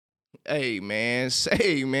Hey,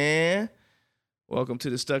 man. Welcome to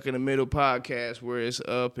the Stuck in the Middle podcast, where it's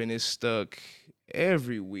up and it's stuck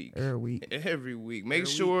every week. Every week. Make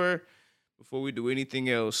sure, before we do anything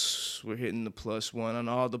else, we're hitting the +1 on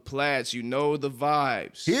all the plats. You know the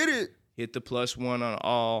vibes. Hit it. Hit the +1 on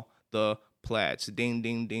all the plats. Ding,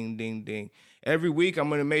 ding, ding, ding, ding. Every week, I'm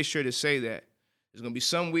going to make sure to say that. There's going to be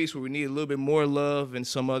some weeks where we need a little bit more love in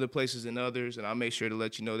some other places than others, and I'll make sure to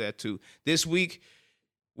let you know that too. This week,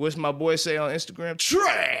 what's my boy say on Instagram?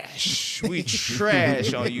 Trash. We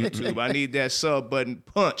trash on YouTube. I need that sub button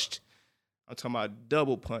punched. I'm talking about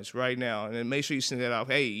double punch right now. And then make sure you send that out.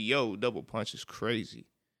 Hey, yo, double punch is crazy.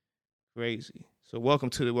 Crazy. So welcome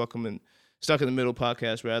to the Stuck in the Middle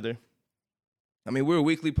podcast, rather. I mean, we're a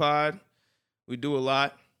weekly pod. We do a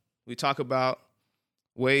lot. We talk about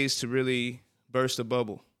ways to really burst a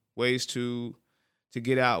bubble, ways to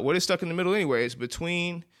get out. What is stuck in the middle anyway? It's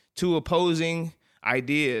between two opposing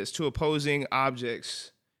ideas, two opposing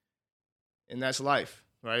objects, and that's life,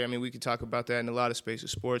 right? I mean, we could talk about that in a lot of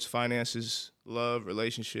spaces: sports, finances, love,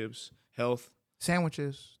 relationships, health.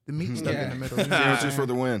 Sandwiches, the meat stuck in the middle. Sandwiches for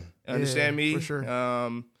the win. Understand me? For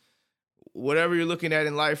sure. Whatever you're looking at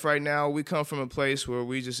in life right now, we come from a place where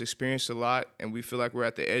we just experienced a lot, and we feel like we're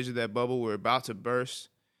at the edge of that bubble. We're about to burst,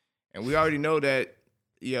 and we already know that,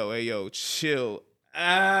 yo, chill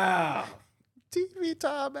out. TV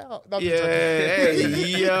timeout.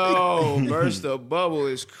 Burst the bubble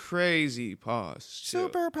is crazy. Pause. Chill.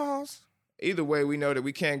 Super pause. Either way, we know that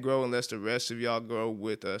we can't grow unless the rest of y'all grow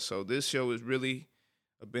with us. So this show is really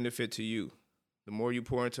a benefit to you. The more you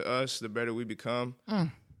pour into us, the better we become.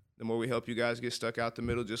 The more we help you guys get stuck out the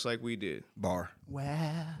middle just like we did. Bar.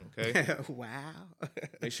 Wow. Okay? Wow.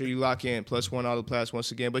 Make sure you lock in. +1 all the plats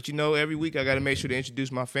once again. But every week I got to make sure to introduce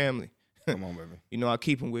my family. Come on, baby. I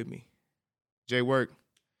keep them with me. Jay Work.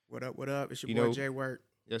 What up? It's your boy Jay Work.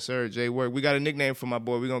 Yes, sir, Jay Work. We got a nickname for my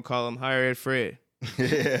boy. We're going to call him Higher Ed Fred.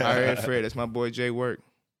 Yeah. Higher Ed Fred. That's my boy Jay Work.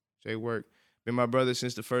 Jay Work. Been my brother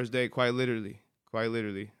since the first day, quite literally.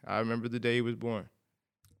 I remember the day he was born.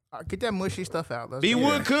 Get that mushy stuff out. B.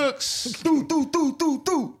 Wood Cooks.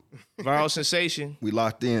 Viral sensation. We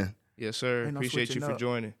locked in. Yes, sir. Ain't no Appreciate you for switching up.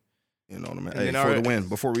 joining. You know what I mean? And Hey, for the win.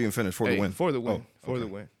 Before we even finish, for the win. For the win. Oh, For the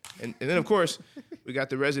okay. win. And then, of course, we got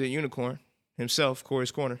the resident unicorn himself,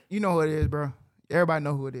 Corey's Corner. You know who it is, bro. Everybody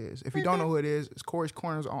know who it is. If you don't know who it is, it's Corey's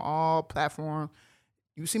Corners on all platforms.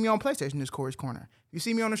 You see me on PlayStation, it's Corey's Corner. You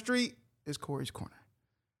see me on the street, it's Corey's Corner.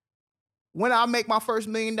 When I make my first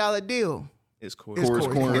 $1 million deal, It's Corey's Corey's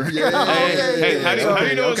Corner. Corner. Yeah. Hey, how do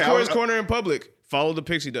you know it's Okay, Corey's Corner in public? Follow the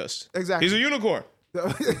pixie dust. Exactly. He's a unicorn.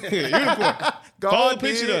 Unicorn. Follow the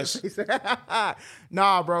pixie dust.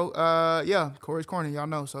 Nah, bro. Yeah, Corey's Corner, y'all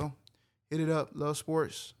know. So hit it up. Love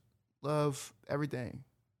sports. Love everything.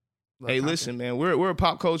 Love Hey, content. listen, man. We're a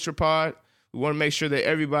pop culture pod. We want to make sure that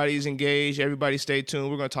everybody's engaged. Everybody stay tuned.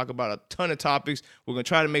 We're going to talk about a ton of topics. We're going to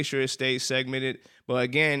try to make sure it stays segmented. But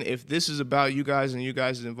again, if this is about you guys and you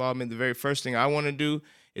guys' involvement, the very first thing I want to do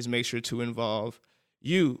is make sure to involve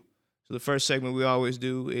you. So the first segment we always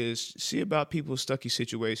do is see about people's stucky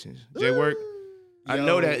situations. Jay Work, I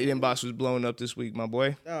know that inbox was blowing up this week, my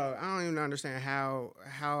boy. I don't even understand how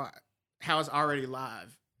it's already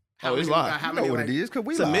live. It's live. How You know many what it is, because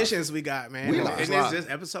we submissions we got, man. We And live. it's Live. just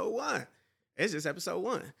episode 1. It's just episode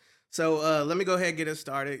 1. So let me go ahead and get us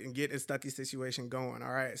started and get a Stucky situation going.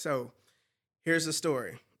 All right. So here's the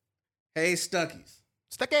story. Hey, Stuckies.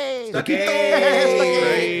 Stucky.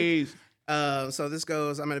 So this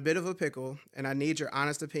goes, I'm in a bit of a pickle, and I need your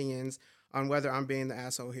honest opinions on whether I'm being the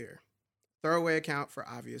asshole here. Throwaway account for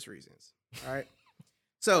obvious reasons. All right.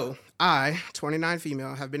 So I, 29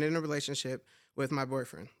 female, have been in a relationship with my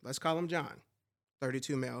boyfriend. Let's call him John,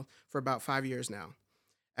 32 male, for about 5 years now.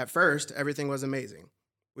 At first, everything was amazing.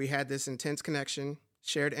 We had this intense connection,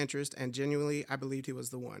 shared interest, and genuinely, I believed he was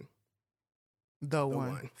the one. The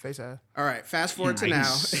one. Face ass. All right, fast forward to now.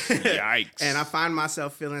 Yikes. And I find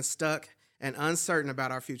myself feeling stuck and uncertain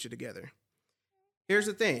about our future together. Here's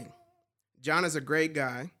the thing. John is a great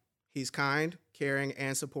guy. He's kind, caring,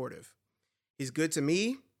 and supportive. He's good to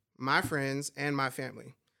me, my friends, and my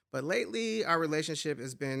family. But lately, our relationship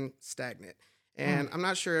has been stagnant. And I'm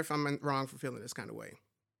not sure if I'm wrong for feeling this kind of way.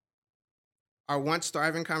 Our once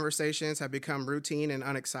thriving conversations have become routine and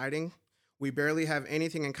unexciting. We barely have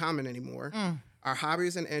anything in common anymore. Our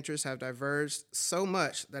hobbies and interests have diverged so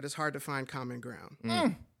much that it's hard to find common ground.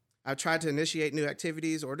 I've tried to initiate new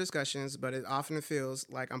activities or discussions, but it often feels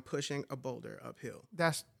like I'm pushing a boulder uphill.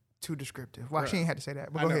 That's too descriptive. Well, she ain't had to say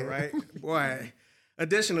that, but I go know, ahead. right? Boy.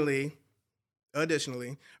 Additionally,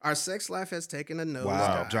 Additionally, our sex life has taken a nosedive.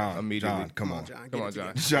 Wow, John, Immediately. come on. John. Come on,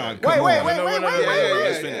 John. John, Wait, come wait, on. wait, No, wait, no, wait, no, wait, yeah, wait.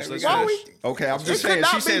 let's finish. Let's Why finish. Okay, I'm just It could saying.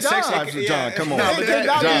 not She be said sex John. life. John, come on. No, but that-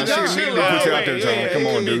 John, that- she that- immediately that- put you out there, John. Come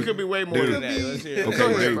on, It dude. could be way more Dude. than that. Let's hear it. Okay, Go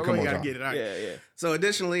ahead, dude, bro. come We on, gotta John. get it. All right. Yeah. So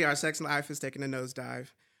additionally, our sex life has taken a nosedive.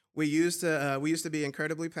 We used to be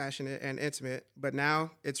incredibly passionate and intimate, but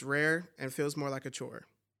now it's rare and feels more like a chore.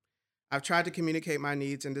 I've tried to communicate my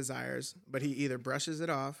needs and desires, but he either brushes it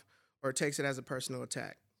off or takes it as a personal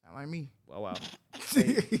attack. Sound like me. Wow.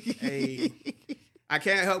 Hey, I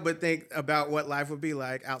can't help but think about what life would be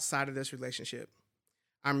like outside of this relationship.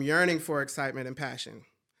 I'm yearning for excitement and passion,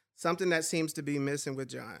 something that seems to be missing with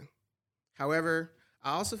John. However,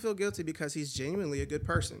 I also feel guilty because he's genuinely a good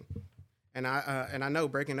person, and I know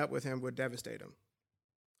breaking up with him would devastate him.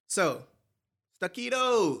 So,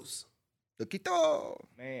 Stuckitos,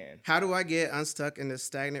 Man. how do I get unstuck in this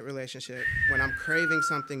stagnant relationship when I'm craving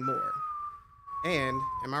something more? And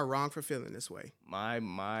am I wrong for feeling this way? My.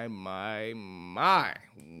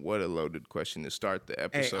 What a loaded question to start the Hey,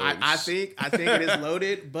 episode. I think it is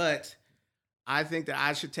loaded, but I think that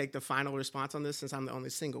I should take the final response on this since I'm the only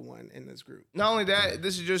single one in this group. Not only that,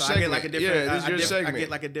 this is your So I segment. get like a different. this is your I segment. get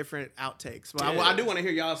like a different outtake. So Yeah. I do want to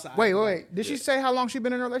hear y'all side. Wait. Did she say how long she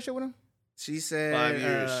been in a relationship with him? She said 5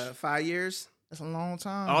 years. 5 years. That's a long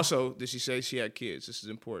time. Also, did she say she had kids? This is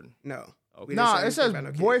important. No. Okay. We didn't Nah, say it anything says about no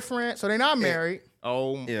kids. boyfriend, so they're not married,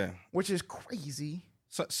 Oh, Yeah. which is crazy.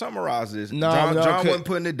 Summarize this. No, John no, wasn't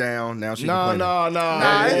putting it down. Now she's complaining. Nah, it's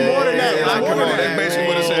more than that. It's Come more on, than that's that. basically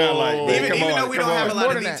what it sounds like. Even Come though on, we come don't have on. a More lot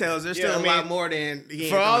of than that. details, there's Yeah, still I a lot mean, more than he ain't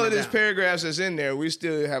for all throwing of it this down. paragraphs that's in there, we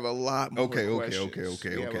still have a lot more Okay. questions. We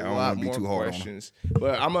have I a don't lot wanna be more too hard on him. questions.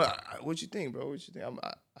 But what you think, bro? What you think?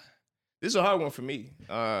 This is a hard one for me.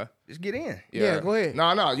 Just get in. Yeah, go ahead.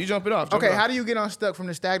 No, you jump it off. Okay, how do you get unstuck from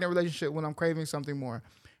the stagnant relationship when I'm craving something more?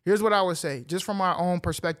 Here's what I would say, just from my own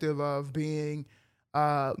perspective of being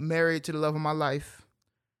married to the love of my life.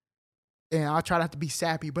 And I'll try not to be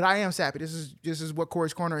sappy, but I am sappy. This is what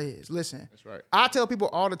Corey's Corner is. Listen, That's right. I tell people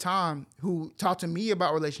all the time who talk to me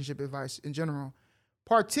about relationship advice in general,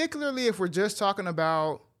 particularly if we're just talking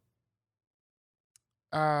about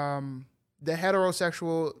the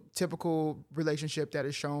heterosexual typical relationship that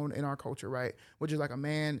is shown in our culture, right? Which is like a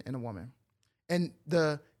man and a woman. And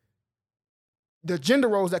the gender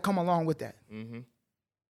roles that come along with that. Mm-hmm.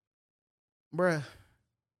 Bruh,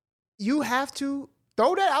 you have to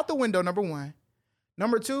throw that out the window, number one.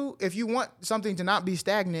 Number two, if you want something to not be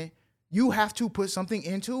stagnant, you have to put something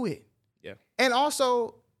into it. Yeah. And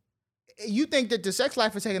also, you think that the sex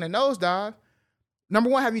life is taking a nosedive. Number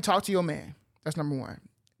one, have you talked to your man? That's number one.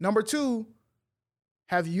 Number two,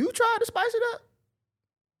 have you tried to spice it up?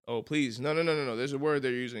 Oh, please. No. There's a word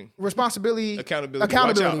they're using. Responsibility. Accountability.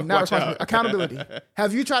 Accountability, Watch out. not Watch responsibility. out. Accountability.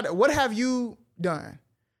 Have you tried? What have you done?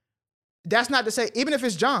 That's not to say, even if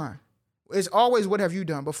it's John, it's always what have you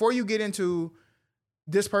done? Before you get into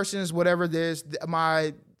this person's whatever this,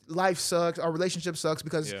 my life sucks, our relationship sucks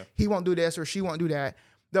because he won't do this or she won't do that.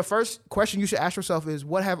 The first question you should ask yourself is,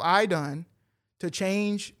 what have I done to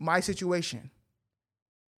change my situation?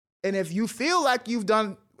 And if you feel like you've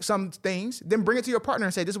done some things, then bring it to your partner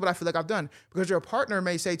and say, this is what I feel like I've done. Because your partner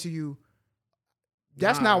may say to you,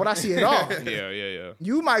 that's not what I see at all. Yeah.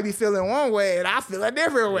 You might be feeling one way and I feel a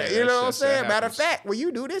different way. Yeah, you know what I'm that saying? Matter of happens. fact, when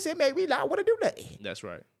you do this, it make me not want to do nothing. That's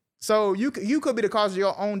right. So you could be the cause of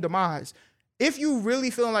your own demise. If you really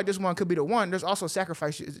feeling like this one could be the one, there's also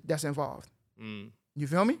sacrifice that's involved. You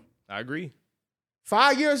feel me? I agree.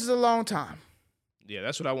 5 years is a long time. Yeah,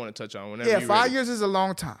 that's what I want to touch on. Whenever Yeah, you're 5 ready. years is a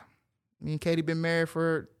long time. Me and Katie been married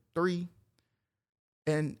for 3.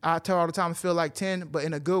 And I tell her all the time I feel like 10, but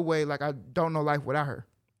in a good way, like I don't know life without her.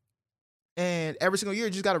 And every single year,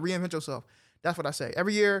 you just got to reinvent yourself. That's what I say.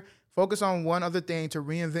 Every year, focus on one other thing to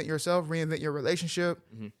reinvent yourself, reinvent your relationship,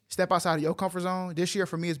 step outside of your comfort zone. This year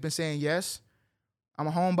for me, it's been saying yes. I'm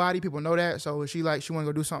a homebody. People know that. So if she want to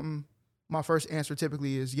go do something, my first answer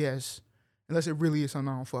typically is yes. Unless it really is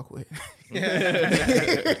something I don't fuck with.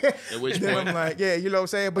 At which Then point, I'm like, yeah, you know what I'm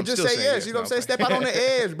saying? But I'm just still say saying yes. yes. You know what I'm No, saying? Step out on the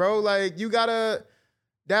edge, bro. Like, you got to,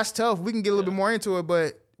 that's tough. We can get a little bit more into it,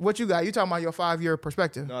 but what you got? You talking about your 5-year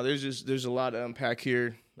perspective. no, there's a lot to unpack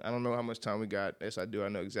here. I don't know how much time we got. Yes, I do. I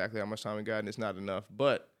know exactly how much time we got, and it's not enough.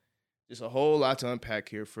 But there's a whole lot to unpack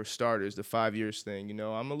here. For starters, the 5 years thing. You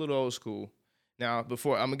know, I'm a little old school. Now,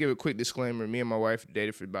 before I'm gonna give a quick disclaimer. Me and my wife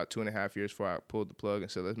dated for about 2.5 years before I pulled the plug and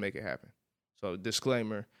said, "Let's make it happen." So,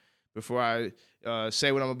 disclaimer. Before I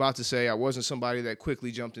say what I'm about to say, I wasn't somebody that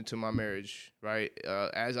quickly jumped into my marriage, right?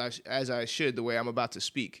 As I should, the way I'm about to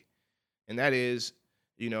speak, and that is,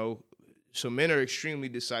 you know, so men are extremely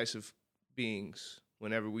decisive beings,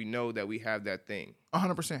 whenever we know that we have that thing.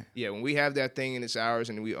 100%. Yeah, when we have that thing and it's ours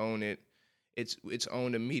and we own it, it's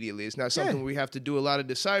owned immediately. It's not something we have to do a lot of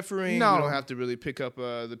deciphering. No. We don't have to really pick up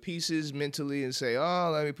the pieces mentally and say, oh,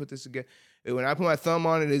 let me put this together. When I put my thumb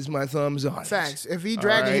on it, it's my thumb's on it. Facts. If he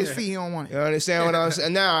dragging right. his feet, he don't want it. You understand what I'm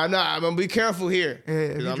saying? Now, I'm gonna be careful here. Yeah,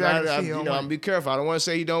 if 'Cause he I'm dragging not, his feet, he I'm don't want gonna be careful. I don't want to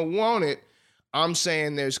say he don't want it. I'm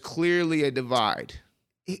saying there's clearly a divide.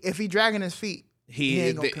 If he dragging his feet, he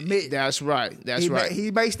ain't gonna commit. That's right. That's right. He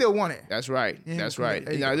may still want it. That's right. Yeah, That's okay. right.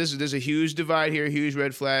 There you Now go. there's a huge divide here, a huge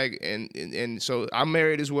red flag, and so I'm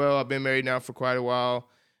married as well. I've been married now for quite a while.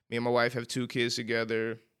 Me and my wife have 2 kids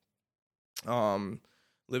together.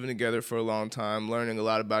 Living together for a long time, learning a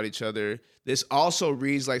lot about each other. This also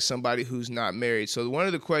reads like somebody who's not married. So one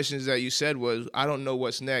of the questions that you said was, I don't know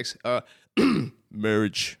what's next.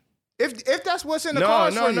 Marriage. If that's what's in the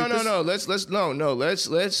cards for you. No.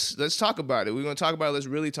 Let's talk about it. We're gonna talk about it. Let's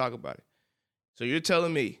really talk about it. So you're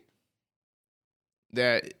telling me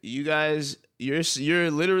that you guys, you're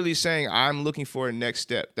literally saying I'm looking for a next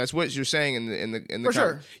step. That's what you're saying in the For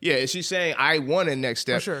sure. Yeah, she's saying I want a next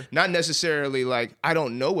step. For sure. Not necessarily like I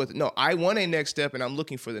don't know what. No, I want a next step and I'm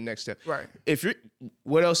looking for the next step. Right. If you're,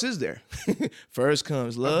 what else is there? First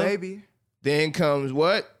comes love. A baby. Then comes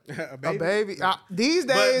what? A baby. These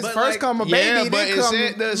days, but first like- come a Yeah, baby, but then it's come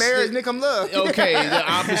it- the- marriage, then come love. Okay,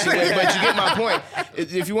 the opposite way, but you get my point.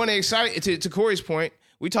 If you want to excite, to Corey's point,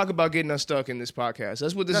 we talk about getting unstuck in this podcast.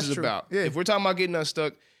 That's what this That's is true. about. Yeah. If we're talking about getting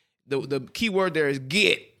unstuck, the key word there is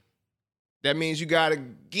get. That means you got to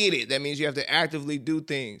get it. That means you have to actively do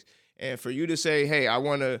things. And for you to say, hey, I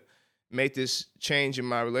want to make this change in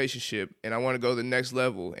my relationship and I want to go to the next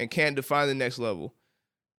level and can't define the next level,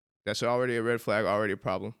 that's already a red flag, already a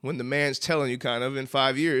problem. When the man's telling you kind of in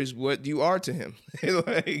 5 years what you are to him.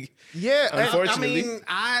 Like, Yeah. unfortunately. I mean,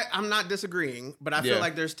 I'm not disagreeing, but I feel Yeah.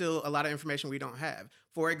 like there's still a lot of information we don't have.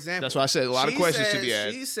 For example, That's why I said a lot of she questions to said- be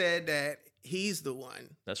asked. She said that he's the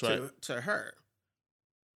one. That's right. To her.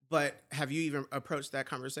 But have you even approached that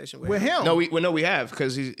conversation with With him. No, we have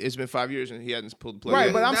because it's been 5 years and he hasn't pulled the plug. Right,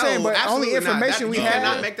 yet. but I'm saying, but absolutely only not. information That- we you have.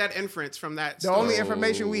 cannot make that inference from that. The only story.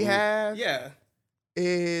 information we have Yeah.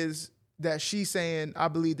 is that she's saying, I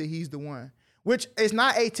believe that he's the one, which is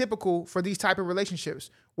not atypical for these type of relationships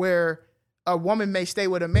where a woman may stay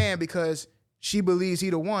with a man because she believes he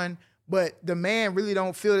the one, but the man really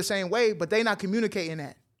don't feel the same way, but they not communicating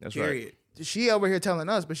that. That's right. Period. She over here telling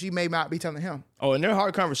us, but she may not be telling him. Oh, and they're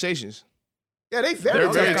hard conversations. Yeah, they They're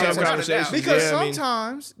very, very tough tough conversations. conversations. Because Yeah, I mean,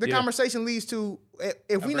 sometimes the yeah. conversation leads to,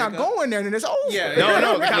 if we not breakup? going there, then it's over. Yeah.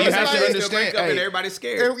 No, The you have to conversation is understand- break up and hey. everybody's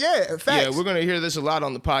scared. Yeah, facts. Yeah, we're going to hear this a lot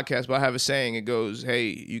on the podcast, but I have a saying. It goes, hey,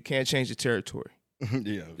 you can't change the territory.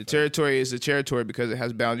 Yeah. The territory is the territory because it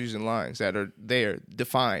has boundaries and lines that are there,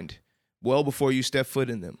 defined, well before you step foot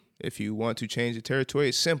in them. If you want to change the territory,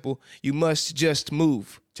 it's simple. You must just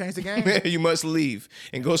move. Change the game. You must leave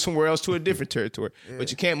and go somewhere else to a different territory.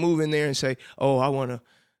 But you can't move in there and say, oh, I want to,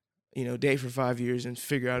 date for 5 years and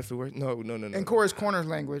figure out if it works. No. In Corey's Corners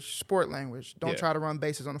language, sport language, don't Yeah. try to run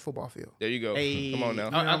bases on the football field. There you go. Hey. Come on now.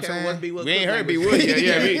 know what I'm Okay, saying? what's B Wood? We ain't Cook heard B language? Wood yet.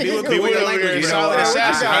 Yeah, B Wood B Wood over language there is solid solid.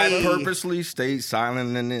 assassin. I Hey. purposely stayed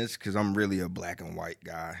silent in this because I'm really a black and white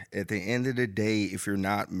guy. At the end of the day, if you're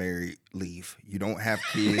not married, leave. You don't have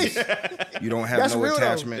kids. You don't have That's no real, though.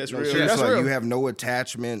 attachment. That's No, real. seriously, That's like, real. you have no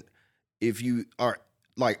attachment. If you are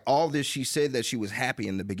like all this, she said that she was happy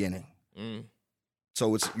in the beginning. Mm.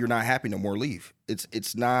 So you're not happy no more. Leave.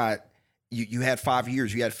 It's not. You had 5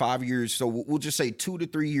 years. You had 5 years. So we'll just say 2 to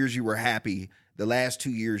 3 years you were happy. The last 2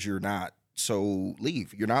 years you're not. So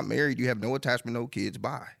leave. You're not married. You have no attachment, no kids.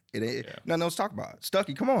 Bye. It ain't nothing else to talk about.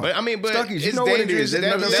 Stucky, come on. But Stuckies, it's you know what it dangerous. is. There's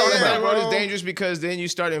That, nothing else to talk that about. road is dangerous because then you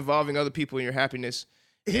start involving other people in your happiness,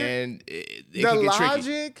 and it The can get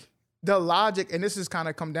tricky. logic, and this has kind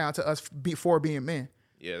of come down to us before being men.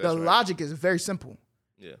 Yeah, The that's right. logic is very simple.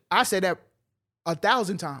 Yeah. I say that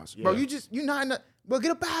 1,000 times, bro. Yeah. You're not in the. Well,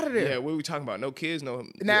 get up out of there. Yeah, what are we talking about? No kids, no.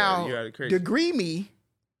 Now, you're out of crazy. Degree Me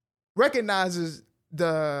recognizes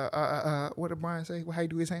the what did Brian say? How you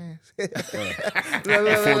do his hands? For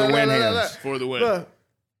the win hands. For the win. Look,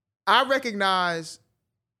 I recognize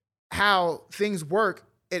how things work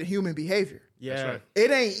in human behavior. Yeah. That's right.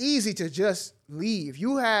 It ain't easy to just leave.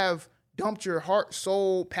 You have dumped your heart,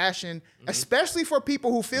 soul, passion, especially for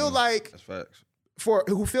people who feel like That's facts.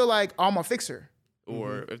 I'm a fixer.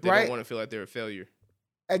 Or if they Right. don't want to feel like they're a failure.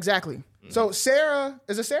 Exactly. So Sarah,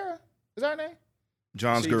 is it Sarah? Is that her name?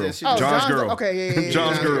 John's She girl. did- she Oh, did. John's girl. Okay, yeah.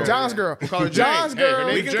 John's girl. John's girl. We'll call her John's Jane. Hey, her girl.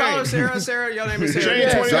 name's We can call her Jane. Sarah. Sarah, your name is Sarah. Jane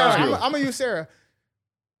Yeah, 20 John's I'm girl. gonna use Sarah.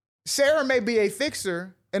 Sarah may be a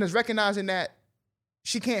fixer and is recognizing that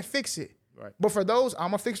she can't fix it. Right. But for those,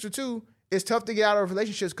 I'm a fixer too. it's tough to get out of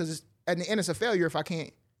relationships because at the end it's a failure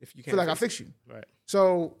if you feel like I fix you. Right.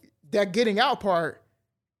 So that getting out part,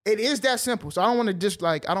 it is that simple. So I don't want to just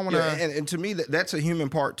like, I don't want to. Yeah, and to me, that's a human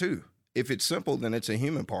part too. If it's simple, then it's a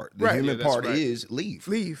human part. The Right. human Yeah, that's part right. is leave.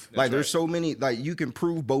 Leave. Like there's so many, like you can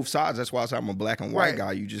prove both sides. That's why I say I'm a black and white Right.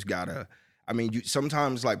 guy. You just gotta, I mean,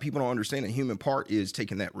 sometimes like people don't understand the human part is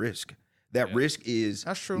taking that risk. That risk is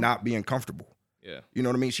That's true. not being comfortable. Yeah. You know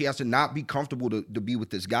what I mean? She has to not be comfortable to be with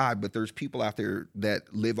this guy, but there's people out there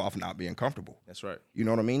that live off not being comfortable. That's right. You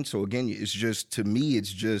know what I mean? So again, it's just, to me,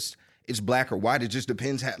 it's black or white. It just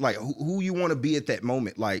depends like who you want to be at that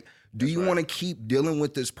moment. Like, do you want to keep dealing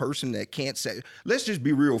with this person that can't say, let's just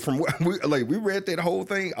be real. From what we read that whole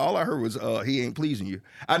thing, all I heard was, he ain't pleasing you.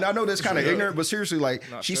 And I know that's kind of ignorant, but seriously, like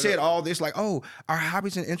she said all this, like, oh, our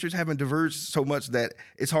hobbies and interests haven't diverged so much that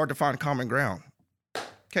it's hard to find common ground.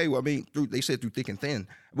 Okay, well, I mean, they said through thick and thin,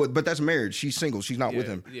 but that's marriage. She's single. She's not with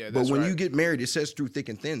him. Yeah, but that's when right. you get married, it says through thick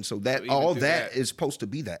and thin. So that even all through that that. is supposed to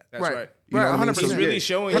be that. That's right. You know what I mean? 100%. So He's really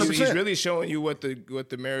showing you. 100%. He's really showing you what the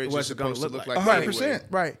marriage What's is it gonna supposed to look look like. like. 100%. Anyway.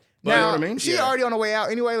 Right. But you know Now, what I mean? she Yeah. already on the way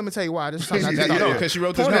out. Anyway, let me tell you why. This is something I No, thought. because she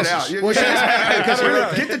wrote this Point it message. out.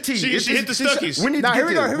 Well, Get the tea. She hit the Stuckies. We need Now, to here get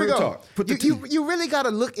we go. there. Here we Real go. talk. Put the tea. You really got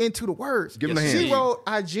to look into the words. Give him the Yes, hand. She wrote,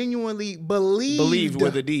 I genuinely Believe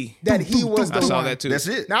with a D. that he was the I one. saw that too. That's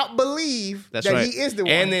it. Not believe That's that right. he is the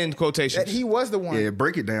one. And then quotations. that he was the one. Yeah,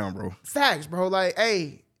 break it down, bro. Facts, bro. Like,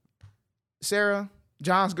 hey, Sarah,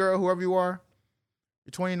 John's girl, whoever you are,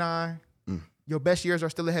 you're 29. Your best years are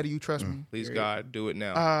still ahead of you. Trust me. Please God, do it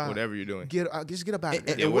now. Whatever you're doing. Just get up out of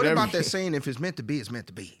there. And what whatever. about that saying, if it's meant to be, it's meant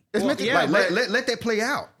to be? It's meant to yeah, be. Like, let that play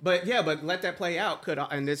out. But let that play out could,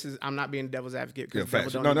 and this is, I'm not being devil's advocate Yeah, because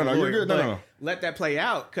facts. devil don't No, need a you're lawyer, good. No, but no. let that play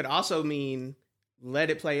out could also mean let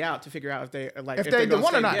it play out to figure out if they like If they gonna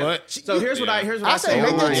want or stay not. together. But- So here's what I I say say.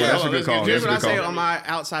 make that yeah, chill. that's a good call. Here's what I That's a good say call. on my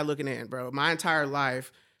outside looking in, bro. My entire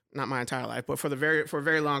life, not my entire life, but for a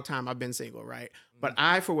very long time, I've been single, right? But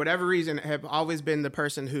I, for whatever reason, have always been the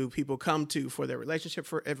person who people come to for their relationship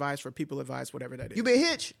for advice, for people advice, whatever that is. You been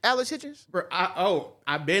Hitch? Alex Hitchens? Bro,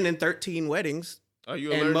 I've been in 13 weddings. Are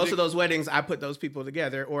you And allergic? most of those weddings, I put those people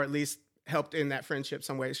together, or at least helped in that friendship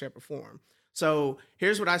some way, shape, or form. So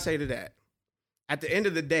here's what I say to that. At the end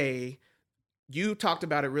of the day, you talked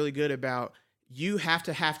about it really good about you have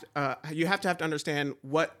to understand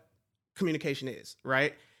what communication is,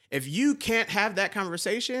 right? If you can't have that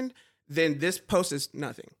conversation, then this post is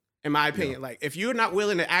nothing. In my opinion, like if you're not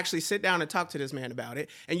willing to actually sit down and talk to this man about it,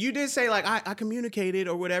 and you did say like I communicated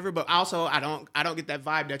or whatever, but also I don't get that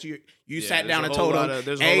vibe that you sat there's down a and whole told lot him, of-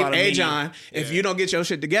 there's a whole lot of hey media. John, if you don't get your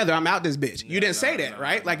shit together, I'm out this bitch. You didn't say that,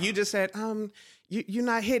 right? Like you just said, you're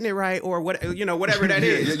not hitting it right, or what, whatever that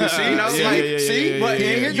is. you see? You know, Yeah, like, yeah, yeah, see, yeah, but yeah,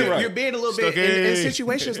 yeah, yeah. you're being a little bit in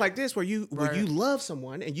situations like this where you love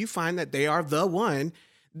someone and you find that they are the one,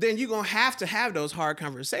 then you're gonna have to have those hard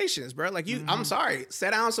conversations, bro. Like I'm sorry,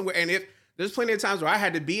 sit down somewhere. And if there's plenty of times where I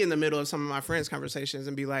had to be in the middle of some of my friends' conversations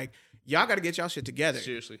and be like, y'all got to get y'all shit together.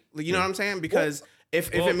 Seriously. You know what I'm saying? Because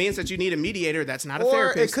if it means that you need a mediator, that's not a Or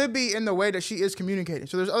therapist. it could be in the way that she is communicating.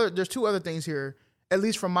 So there's two other things here, at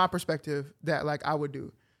least from my perspective, that like I would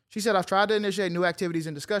do. She said, I've tried to initiate new activities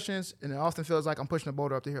and discussions, and it often feels like I'm pushing the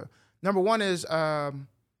boulder up the hill. Number one is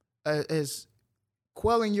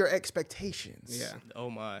quelling your expectations. Yeah. Oh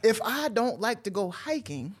my. If I don't like to go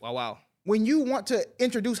hiking, Wow. when you want to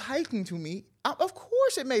introduce hiking to me, of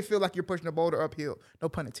course it may feel like you're pushing the boulder uphill. No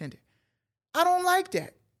pun intended. I don't like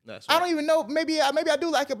that. That's I right. don't even know. Maybe I do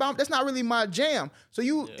like it, but that's not really my jam. So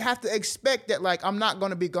you have to expect that, like, I'm not going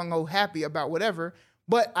to be gung-ho happy about whatever,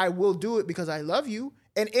 but I will do it because I love you.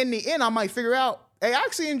 And in the end, I might figure out, hey, I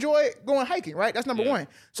actually enjoy going hiking, right? That's number one.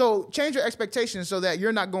 So change your expectations so that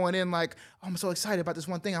you're not going in like, oh, I'm so excited about this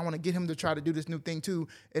one thing. I want to get him to try to do this new thing too.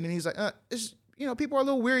 And then he's like, it's, people are a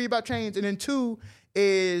little weary about change. And then two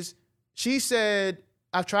is she said,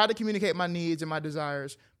 I've tried to communicate my needs and my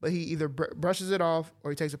desires, but he either brushes it off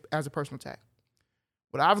or he takes it as a personal attack.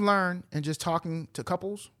 What I've learned in just talking to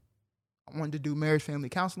couples, I wanted to do marriage family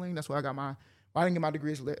counseling. That's why I got I didn't get my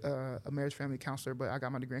degree as a marriage family counselor, but I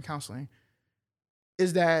got my degree in counseling,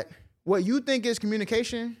 is that what you think is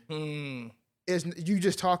communication is you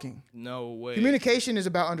just talking. No way. Communication is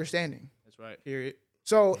about understanding. That's right. Period.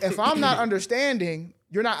 So if I'm not understanding,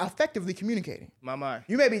 you're not effectively communicating. My mind.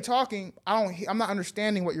 You may be talking, I'm not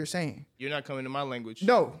understanding what you're saying. You're not coming to my language.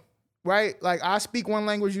 No, right? Like I speak one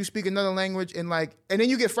language, you speak another language, and then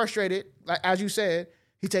you get frustrated. Like as you said,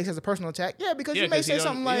 he takes it as a personal attack. Yeah, because you may 'cause say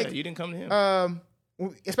something like, you didn't come to him.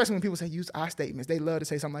 especially when people say use I statements, they love to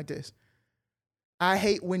say something like this. I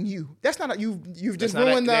hate when you. That's not you've just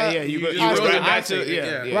ruined the you just ruined ruined it back the to I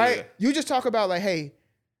statement, yeah. right. You just talk about like, hey,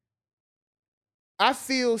 I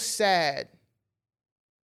feel sad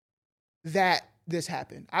that this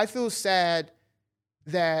happened. I feel sad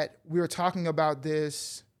that we were talking about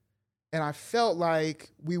this and I felt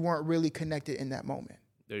like we weren't really connected in that moment.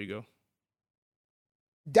 There you go.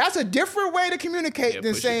 That's a different way to communicate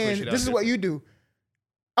than saying, this is what you do.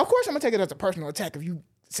 Of course, I'm going to take it as a personal attack if you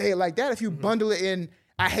say it like that. If you bundle it in,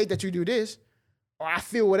 I hate that you do this, or I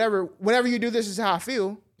feel whenever you do this is how I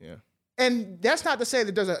feel. Yeah. And that's not to say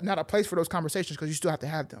that there's not a place for those conversations, because you still have to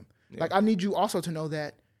have them. Yeah. Like, I need you also to know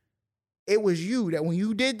that it was you that when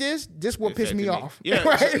you did this what pissed me off. Yeah.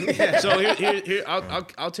 Right? So here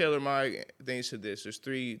I'll tailor my things to this. There's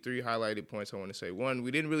three highlighted points I want to say. One,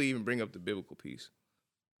 we didn't really even bring up the biblical piece.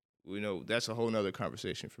 We know that's a whole nother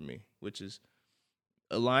conversation for me, which is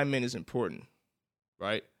alignment is important,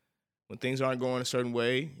 right? When things aren't going a certain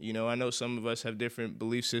way, I know some of us have different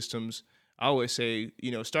belief systems. I always say,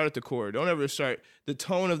 start at the core. Don't ever start. The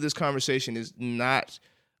tone of this conversation is not.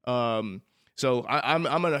 So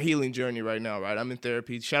I'm on a healing journey right now, right? I'm in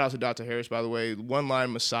therapy. Shout out to Dr. Harris, by the way. One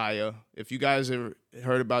Line Messiah. If you guys ever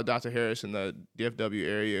heard about Dr. Harris in the DFW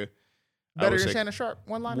area, better than Shannon Sharp,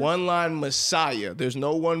 One Line. One Line Messiah. There's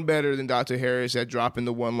no one better than Dr. Harris at dropping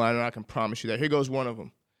the one line, and I can promise you that. Here goes one of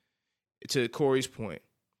them. To Corey's point,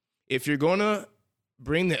 if you're gonna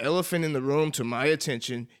bring the elephant in the room to my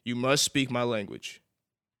attention, you must speak my language.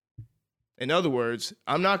 In other words,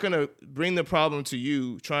 I'm not going to bring the problem to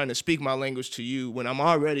you trying to speak my language to you when I'm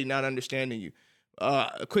already not understanding you.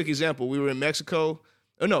 A quick example, we were in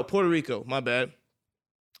Puerto Rico, my bad.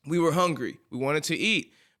 We were hungry. We wanted to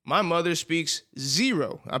eat. My mother speaks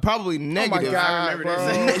zero. Probably negative. Oh my God, I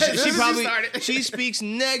remember this. She speaks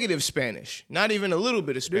negative Spanish, not even a little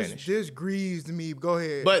bit of Spanish. This grieved me. Go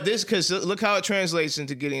ahead. But because look how it translates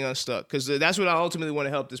into getting unstuck. Because that's what I ultimately want to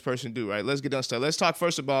help this person do, right? Let's get unstuck. Let's talk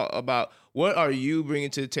first about what are you bringing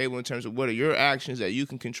to the table in terms of what are your actions that you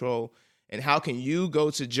can control, and how can you go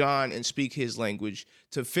to John and speak his language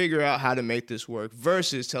to figure out how to make this work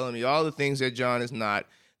versus telling me all the things that John is not,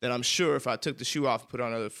 that I'm sure if I took the shoe off and put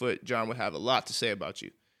on another foot, John would have a lot to say about you,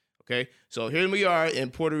 okay? So here we are in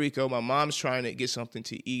Puerto Rico. My mom's trying to get something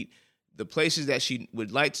to eat. The places that she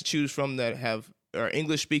would like to choose from that are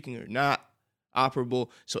English-speaking are not operable.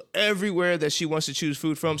 So everywhere that she wants to choose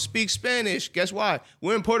food from speaks Spanish. Guess why?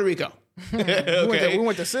 We're in Puerto Rico. Okay. We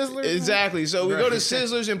went to Sizzlers? Exactly. So we go to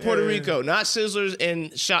Sizzlers in Puerto Rico, not Sizzlers in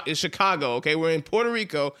Chicago, okay? We're in Puerto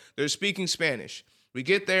Rico. They're speaking Spanish. We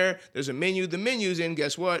get there, there's a menu. The menu's in,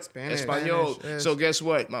 guess what? Espanol. Yes. So guess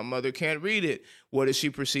what? My mother can't read it. What does she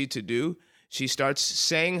proceed to do? She starts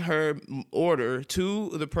saying her order to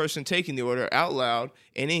the person taking the order out loud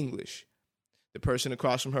in English. The person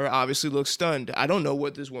across from her obviously looks stunned. I don't know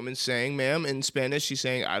what this woman's saying, ma'am. In Spanish, she's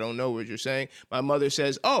saying, I don't know what you're saying. My mother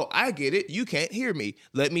says, oh, I get it. You can't hear me.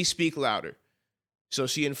 Let me speak louder. So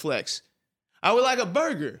she inflects. I would like a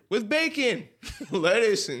burger with bacon,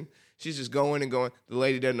 lettuce, and she's just going and going. The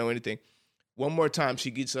lady doesn't know anything. One more time, she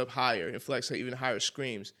gets up higher, inflects even higher,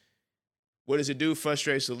 screams. What does it do?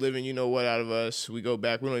 Frustrates the living, out of us. We go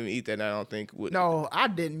back. We don't even eat that night, I don't think. No, I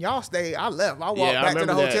didn't. Y'all stayed. I left. I walked back to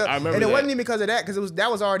the hotel. I remember and it that. wasn't even because of that, because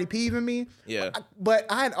that was already peeving me. Yeah. But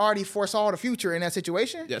I had already foresaw the future in that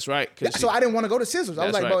situation. That's right. So I didn't want to go to Sizzlers. I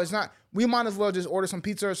was like, right. bro, it's not. We might as well just order some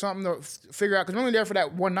pizza or something to figure out, because we're only there for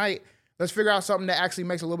that one night. Let's figure out something that actually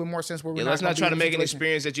makes a little bit more sense. Where we're let's not try to make an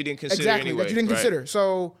experience that you didn't consider exactly, anyway. that you didn't right? consider.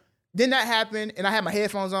 So then that happened, and I had my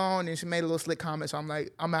headphones on, and she made a little slick comment. So I'm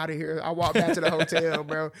like, I'm out of here. I walked back to the hotel,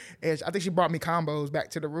 bro. And I think she brought me combos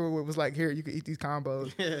back to the room. It was like, here, you can eat these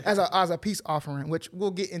combos as a peace offering, which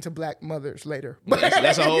we'll get into Black mothers later.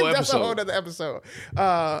 That's a whole episode. That's a whole other episode.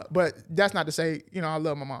 But that's not to say, I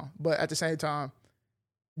love my mom. But at the same time,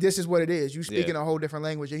 this is what it is. You speak in a whole different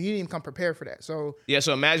language, and you didn't even come prepared for that. So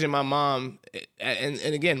so imagine my mom, and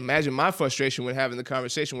again, imagine my frustration with having the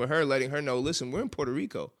conversation with her, letting her know, listen, we're in Puerto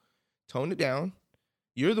Rico. Tone it down.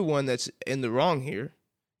 You're the one that's in the wrong here.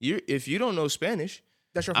 If you don't know Spanish,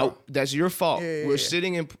 that's your fault. That's your fault. Yeah. We're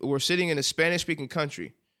sitting in a Spanish-speaking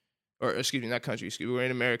country. Or excuse me, not country. We're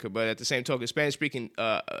in America, but at the same token, Spanish-speaking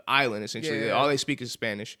island, essentially. Yeah. All they speak is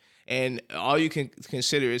Spanish. And all you can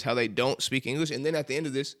consider is how they don't speak English. And then at the end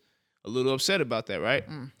of this, a little upset about that, right?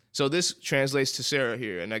 So this translates to Sarah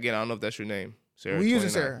here. And again, I don't know if that's your name. Sarah, we 29. using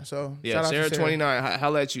Sarah, so yeah, shout out Sarah to 29.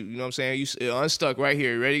 Holla at you. You know what I'm saying? You unstuck right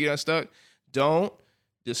here. You ready to get unstuck? Don't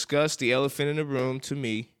discuss the elephant in the room to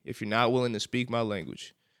me if you're not willing to speak my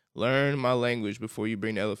language. Learn my language before you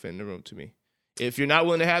bring the elephant in the room to me. If you're not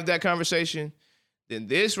willing to have that conversation, then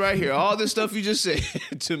this right here, all this stuff you just said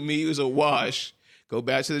to me was a wash. Go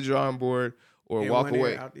back to the drawing board or walk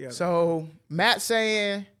away. So Matt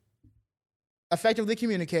saying effectively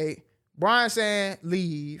communicate, Brian saying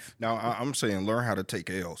leave. Now I'm saying learn how to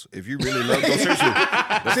take L's. If you really love, no,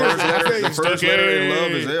 seriously, the first letter in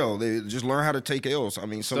love is L. They just learn how to take L's. I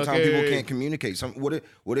mean, sometimes people can't communicate.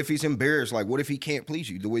 What if he's embarrassed? Like, what if he can't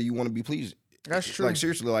please you the way you want to be pleased? That's true. Like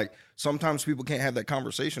seriously, like sometimes people can't have that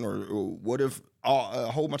conversation, or what if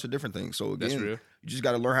a whole bunch of different things. So again, you just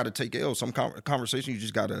got to learn how to take L's. Some conversation you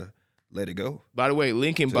just got to let it go. By the way,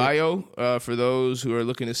 link in bio for those who are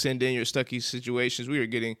looking to send in your Stucky situations. We are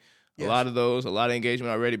getting a lot of those, a lot of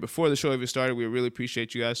engagement already. Before the show even started, we really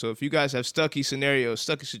appreciate you guys. So if you guys have Stucky scenarios,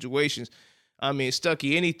 Stucky situations, I mean,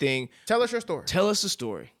 Stucky anything. Tell us your story. Tell us the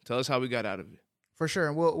story. Tell us how we got out of it. For sure.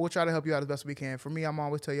 And we'll try to help you out as best we can. For me, I'm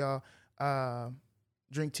always tell y'all,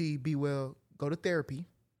 drink tea, be well, go to therapy.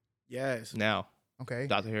 Yes. Now. Okay.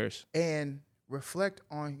 Dr. Harris. And reflect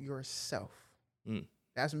on yourself. Mm.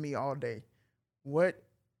 That's me all day. What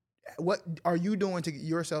are you doing to get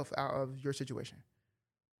yourself out of your situation?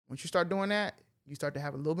 Once you start doing that, you start to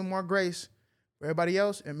have a little bit more grace for everybody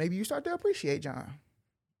else, and maybe you start to appreciate John.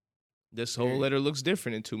 This whole letter looks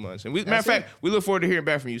different in 2 months. And matter of fact, we look forward to hearing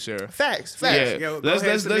back from you, Sarah. Facts. Yeah, Yo, let's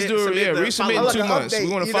do it. Yeah, resubmit in 2 months. We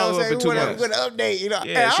want to follow up in 2 months. With an update,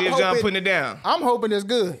 Yeah, see if John putting it down. I'm hoping it's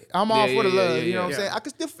good. I'm all for the love. You know what I'm saying? I can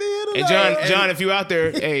still feel the love. And John, if you out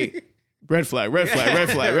there, hey, red flag. Be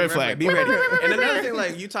ready. And another thing,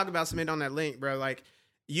 like you talk about submit on that link, bro. Like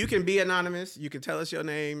you can be anonymous. You can tell us your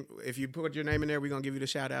name. If you put your name in there, we're gonna give you the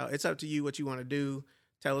shout out. It's up to you what you want to do.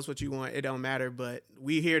 Tell us what you want. It don't matter, but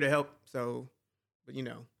we here to help. So, but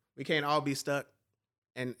we can't all be stuck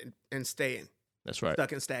and staying. That's right.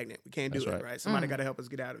 Stuck and stagnant. We can't do it, right? Somebody got to help us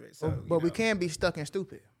get out of it. So, but we can be stuck and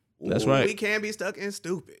stupid. That's right. We can be stuck and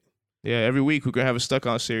stupid. Yeah, every week we're gonna have a stuck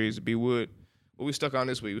on series. Be Wood. What we stuck on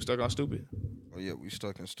this week? We stuck on stupid. Oh yeah, we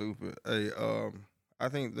stuck in stupid. Hey, I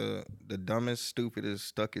think the dumbest,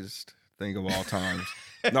 stupidest, stuckest thing of all times.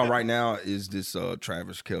 No, right now is this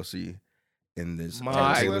Travis Kelce in this.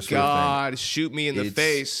 My Taylor Swift God, thing. shoot me in the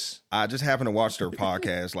face. I just happened to watch their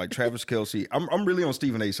podcast. Like Travis Kelce, I'm really on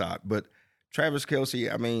Stephen A. side, but Travis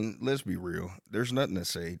Kelce, I mean, let's be real. There's nothing to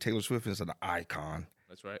say. Taylor Swift is an icon.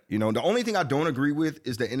 That's right. The only thing I don't agree with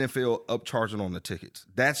is the NFL upcharging on the tickets.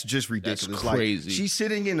 That's just ridiculous. That's crazy. Like, she's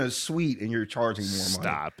sitting in a suite and you're charging more money.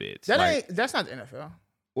 Stop it. That's not the NFL.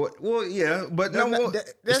 Well, yeah, but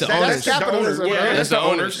That's the owners. capitalism. Yeah, that's the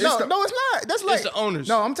owners. No, it's not. That's like It's the owners.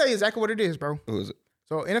 No, I'm telling you exactly what it is, bro. Who is it?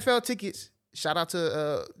 So NFL tickets. Shout out to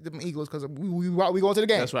the Eagles because we going to the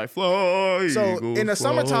game. That's right. Fly, So Eagles, in the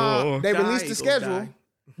summertime, they Die, release the Eagles, schedule. die.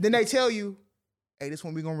 Then they tell you, hey, this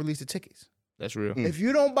when we're going to release the tickets. That's real. If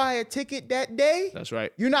you don't buy a ticket that day, That's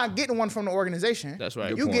right. you're not getting one from the organization. That's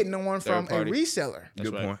right. You're getting the one from a party. reseller. That's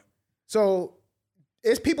Good right. point. So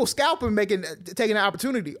it's people scalping, taking the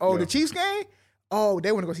opportunity. Oh, the Chiefs game? Oh,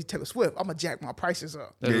 they want to go see Taylor Swift. I'm going to jack my prices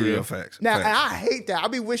up. That's Yeah, real. facts. Now, Facts. and I hate that. I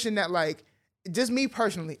be wishing that, like, just me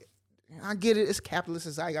personally, I get it. It's capitalist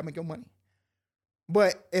society. I make your money.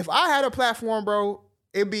 But if I had a platform, bro,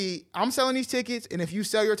 it'd be, I'm selling these tickets, and if you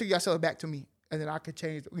sell your ticket, y'all sell it back to me. And then I could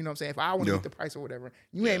change, you know what I'm saying? If I want to get the price or whatever,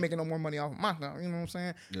 you ain't making no more money off of my stuff, you know what I'm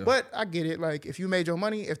saying? Yeah. But I get it. Like, if you made your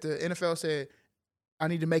money, if the NFL said, I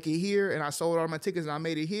need to make it here, and I sold all my tickets and I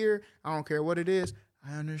made it here, I don't care what it is,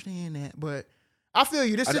 I understand that. But I feel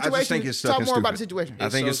you. This I situation, just think it's stuck talk and more about the stupid. situation. I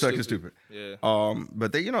think so it's stuck and stupid. Yeah.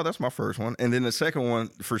 But that's my first one. And then the second one,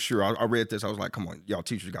 for sure, I read this. I was like, come on, y'all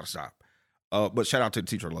teachers got to stop. But shout out to the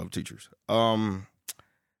teacher. I love teachers.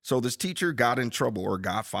 So this teacher got in trouble or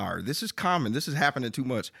got fired. This is common. This is happening too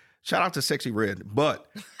much. Shout out to Sexy Red. But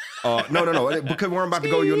no. Because where I'm about to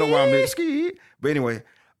go, you'll know why I'm ski. But anyway,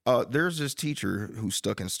 there's this teacher who's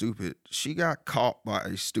stuck in stupid. She got caught by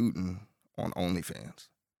a student on OnlyFans.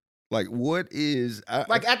 Like, what is...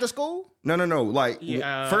 Like at the school? No. Like,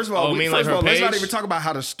 first of all, like let's her not page? even talk about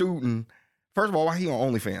how the student... First of all, why he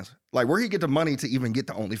on OnlyFans? Like, where he get the money to even get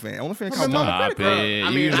the OnlyFans? OnlyFans costs money. Stop it. I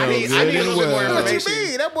You mean, know I need good a and little bit more well. What you information.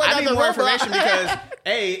 mean? That boy I got need the more rubber. information because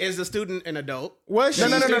A, is the student an adult? Was she?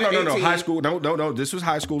 No. 18. High school. No. This was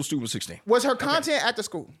high school. The student was 16. Was her content at the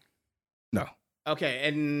school? No. Okay,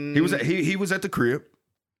 and He was at the crib.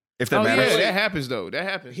 If that Oh, yeah, matters. that happens, though. That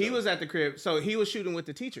happens. he was at the crib, so he was shooting with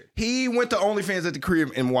the teacher. He went to OnlyFans at the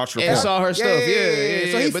crib and watched her And porn. saw her stuff.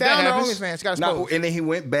 Yeah. So he but found that her happens. OnlyFans. She got Now, exposed. and then he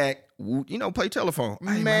went back, play telephone.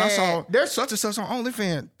 Hey, man, I Man, saw there's- such and such on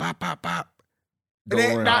OnlyFans. Bop. Go And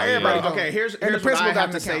then, around. not everybody. Yeah. Goes. Okay, here's And the what I principal got have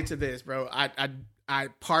an to say account. to this, bro. I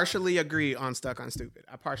partially agree on Stuck on Stupid.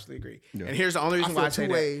 I partially agree. Yeah. And here's the only I reason why I feel say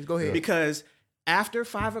two ways. that. Go ahead. Because after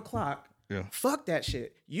 5 o'clock, Yeah. fuck that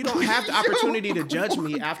shit. You don't have the opportunity to judge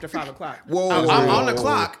me after 5 o'clock. Whoa, I'm whoa, on the whoa,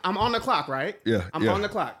 clock. I'm on the clock, right? Yeah, I'm yeah. on the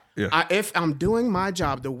clock. Yeah. If I'm doing my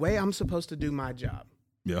job the way I'm supposed to do my job,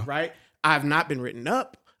 Yeah. right? I've not been written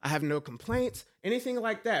up. I have no complaints, anything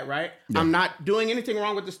like that, right? I'm not doing anything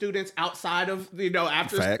wrong with the students outside of,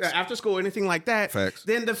 after school, anything like that. Facts.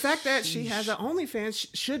 Then the fact that she has an OnlyFans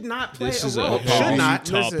should not play This is a role. a heavy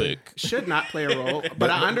topic. Should not play a role. But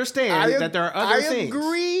I understand that there are other things. I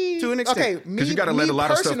agree. To an extent. Okay, Because you got to let a lot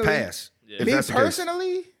of stuff pass. Yeah. Me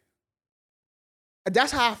personally,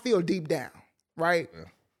 that's how I feel deep down, right?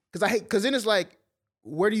 Because then it's like,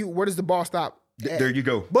 where does the ball stop? There you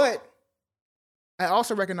go. But I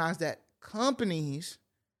also recognize that companies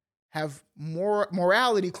have more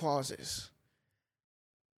morality clauses.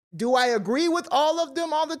 Do I agree with all of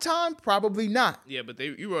them all the time? Probably not. Yeah, but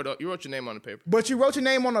you wrote your name on the paper. But you wrote your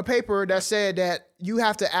name on a paper that said that you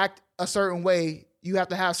have to act a certain way, you have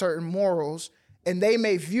to have certain morals, and they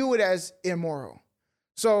may view it as immoral.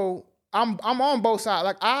 So I'm on both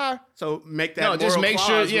sides. So make that just make sure.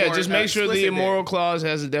 clause Yeah, more just make sure the explicit immoral then. clause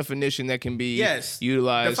has a definition that can be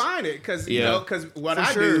utilized. Define it, because what For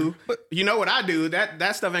I sure. do, what I do,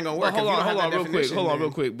 that stuff ain't gonna work. Well, if you don't have hold that on, real quick. definition, Hold on, then-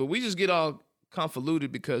 real quick. But we just get all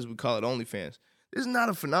convoluted because we call it OnlyFans. This is not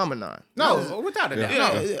a phenomenon. No, without a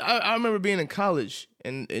doubt. Yeah, I remember being in college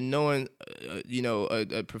and knowing,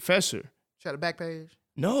 a professor. Shut a back page.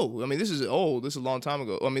 No, I mean this is old. This is a long time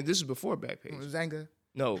ago. I mean this is before Backpage. Zanga.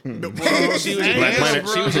 No, She was a Black dancer. Planet.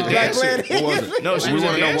 She was a Black dancer. Planet. What was it? No, she We was a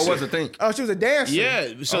want to know, what dancer. was the thing? Oh, she was a dancer. Yeah,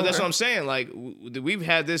 so that's Okay. what I'm saying. Like we've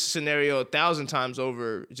had this scenario 1,000 times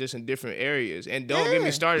over, just in different areas. And don't get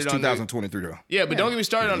me started It's on 2023 though. Yeah, but don't get me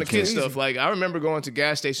started on the kid easy. stuff. Like I remember going to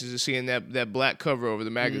gas stations and seeing that black cover over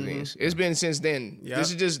the magazines. It's been since then. Yep.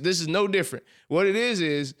 This is no different. What it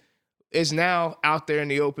is it's now out there in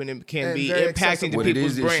the open and can And be very impacting accessible. to What it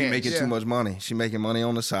people's is brands. she making Yeah. too much money. She making money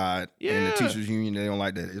on the side. And the Yeah. teachers union, they don't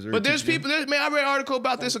like that. Is there But a there's teachers people. Man, I read an article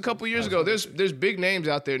about this a couple years ago. There's big names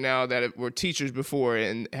out there now that were teachers before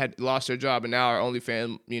and had lost their job and now are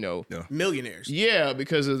OnlyFans. Millionaires. Yeah,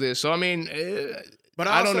 because of this. So I mean, But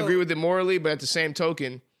I don't also- agree with it morally, but at the same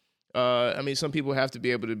token, I mean, some people have to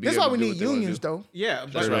be able to be. That's able why we to do need what they wanna unions, do. though. Yeah,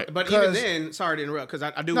 That's right. but even 'Cause- then, sorry to interrupt, because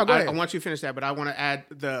I do. No, go I ahead. want you to finish that, but I want to add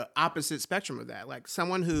the opposite spectrum of that. Like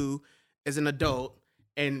someone who is an adult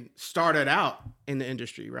and started out in the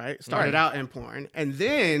industry, right? Started out in porn, and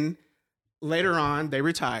then later on they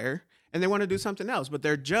retire and they want to do something else, but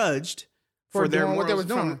they're judged For for their doing what they morals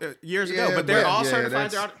was from doing. years Yeah, ago. But they're but- all yeah,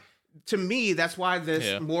 certified. that's- To me, that's why this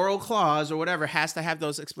Yeah. moral clause or whatever has to have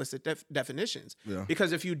those explicit definitions. Yeah.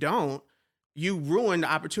 Because if you don't, you ruin the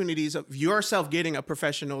opportunities of yourself getting a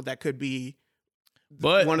professional that could be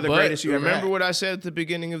But one of the but greatest you ever remember had. what I said at the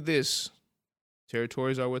beginning of this.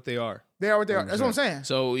 Territories are what they are. They are what they are. That's what I'm saying.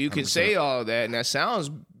 So you can say all of that, and that sounds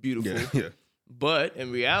beautiful. Yeah. But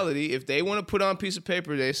in reality, if they want to put on a piece of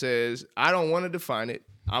paper that says, I don't want to define it,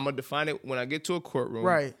 I'm going to define it when I get to a courtroom.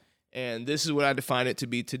 Right. And this is what I define it to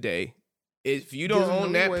be today. If you don't Gives them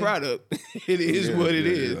own the that way. product, it is what it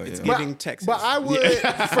is. yeah, It's yeah. giving Texas. But I would,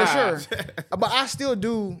 for sure. But I still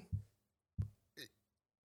do.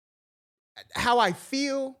 How I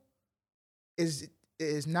feel is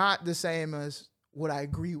not the same as what I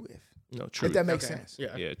agree with. No, truth. If that makes Okay. sense.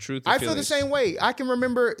 Yeah. Yeah, truth. I and feel the feelings. same way. I can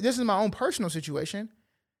remember, this is my own personal situation.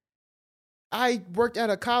 I worked at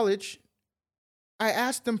a college. I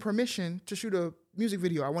asked them permission to shoot a music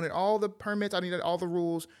video. I wanted all the permits. I needed all the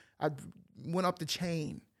rules. I went up the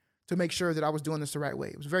chain to make sure that I was doing this the right way.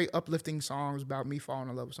 It was a very uplifting song. It was about me falling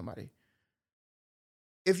in love with somebody.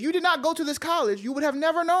 If you did not go to this college, you would have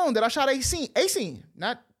never known that I shot a scene,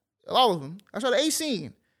 not all of them. I shot a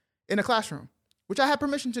scene in a classroom, which I had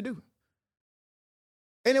permission to do.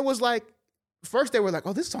 And it was like, first they were like,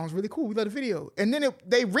 oh, this song's really cool. We love the video. And then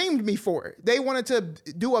they reamed me for it. They wanted to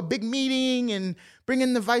do a big meeting and bring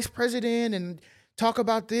in the vice president and talk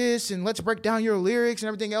about this and let's break down your lyrics and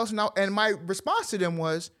everything else. And my response to them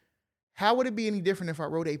was, how would it be any different if I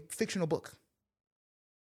wrote a fictional book?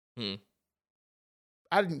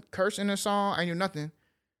 I didn't curse in a song. I knew nothing.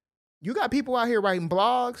 You got people out here writing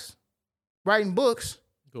blogs, writing books.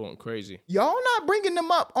 Going crazy. Y'all not bringing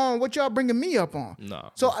them up on what y'all bringing me up on.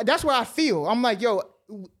 No. So that's where I feel. I'm like, yo,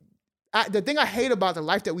 the thing I hate about the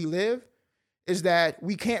life that we live is that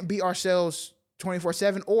we can't be ourselves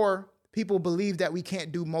 24/7, or people believe that we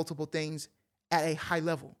can't do multiple things at a high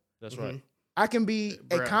level. That's right. I can be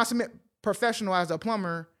a Bruh. consummate professional as a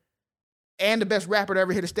plumber and the best rapper to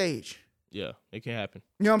ever hit a stage. Yeah, it can happen.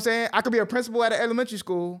 You know what I'm saying? I could be a principal at an elementary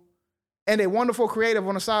school and a wonderful creative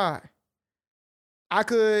on the side. I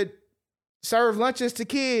could serve lunches to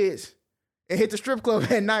kids and hit the strip club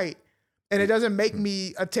at night. And it doesn't make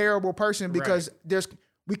me a terrible person because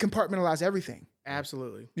we compartmentalize everything.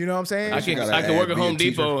 Absolutely. You know what I'm saying? I can gotta work add at Home being a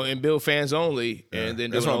teacher. Depot and build fans only, and then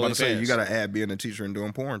That's do what I'm about to say. OnlyFans. You got to add being a teacher and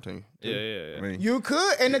doing porn too. Yeah. I mean, You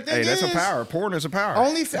could, and the thing hey, is, that's a power. Porn is a power.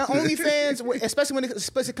 OnlyFans, especially when it's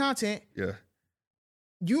explicit content, Yeah.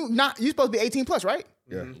 you supposed to be 18 plus, right?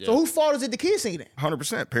 Yeah. So whose fault is it the kids seeing it?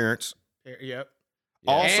 100% parents. Yep.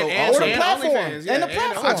 Also, Or the and platform. OnlyFans, And the yeah,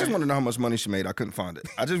 platform. I just want to know how much money she made. I couldn't find it.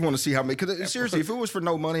 I just want to see how many. Because seriously, if it was for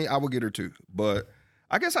no money, I would get her too. But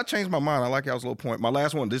I guess I changed my mind. I like y'all's little point. My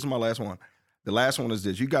last one. This is my last one. The last one is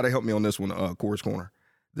this. You got to help me on this one, Core's Corner.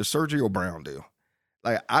 The Sergio Brown deal.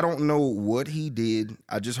 Like, I don't know what he did.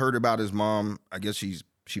 I just heard about his mom. I guess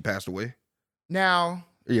she passed away. Now,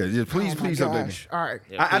 Yeah, just please, oh my please update me. gosh. All right.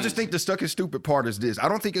 Yeah, I just think the stuck and stupid part is this. I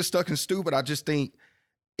don't think it's stuck and stupid. I just think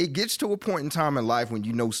it gets to a point in time in life when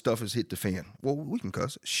you know stuff has hit the fan. Well, we can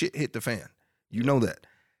cuss. Shit hit the fan. You know that.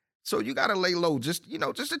 So you got to lay low, just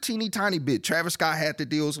a teeny tiny bit. Travis Scott had the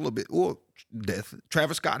deals a little bit. Well, death.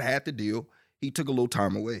 Travis Scott had the deal. He took a little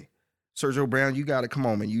time away. Sergio Brown, you got to come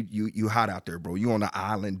on, man. You hot out there, bro. You on the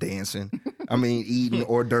island dancing. I mean, eating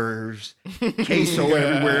hors d'oeuvres, queso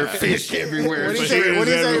everywhere, fish everywhere, What do you say? What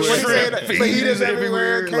do you say? Fajitas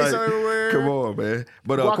everywhere, queso everywhere. Come on, man.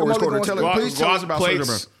 But Guacamole Corey's Corner, going please tell us guac about plates. Sergio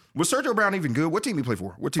Brown. Was Sergio Brown even good? What team he play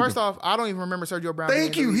for? What team? First off, I don't even remember Sergio Brown.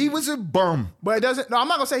 Thank being in you. the He league. was a bum. But it doesn't. No, I'm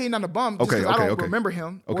not gonna say he's not a bum. Just Okay, 'cause I don't okay. remember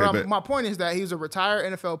him. Okay, bet. My point is that he was a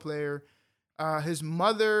retired NFL player. His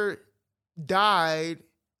mother died,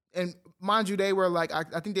 and mind you, they were like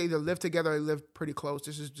I think they either lived together or they lived pretty close.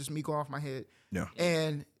 This is just me going off my head. Yeah.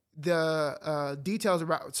 And the details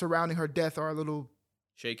surrounding her death are a little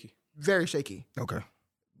shaky. very shaky. Okay.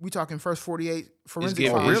 We talking first 48 It's forensic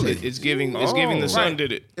giving, files. really? it's giving the son right.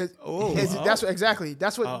 did it. That's what exactly.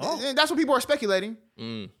 That's what people are speculating.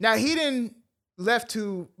 Now he didn't left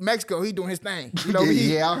to Mexico. He doing his thing. You know,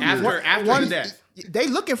 After his death. They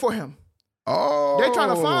looking for him. Oh. They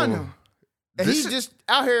trying to find him. And This he's is- just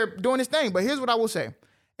out here doing his thing. But here's what I will say.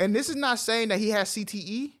 And this is not saying that he has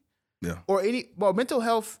CTE Yeah. or mental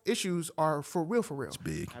health issues are for real.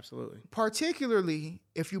 Big. Absolutely. Particularly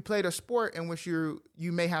if you played a sport in which you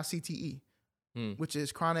may have CTE, which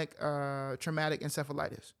is chronic traumatic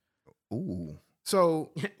encephalitis. Ooh. So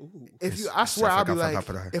Ooh. if you, I swear I'll be like,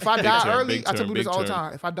 if I Big die term, early, big I tell term, people this big all the term.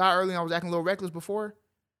 time. If I die early and I was acting a little reckless before,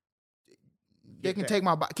 they can take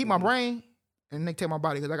keep my brain, and they can take my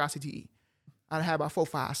body because I got CTE. I had about 4,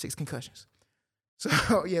 5, 6 concussions.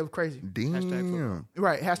 So yeah, it was crazy. Damn.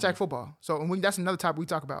 Right, #football. So that's another topic we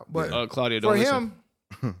talk about. But Claudia, don't for listen.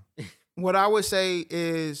 him, what I would say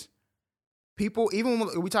is, people, even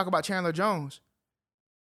when we talk about Chandler Jones,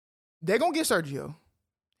 they're gonna get Sergio.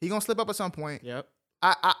 He gonna slip up at some point. Yep.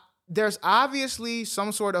 There's obviously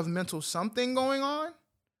some sort of mental something going on.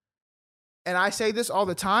 And I say this all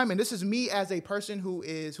the time, and this is me as a person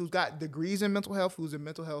who's got degrees in mental health, who's a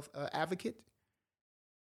mental health advocate.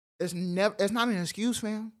 It's not an excuse,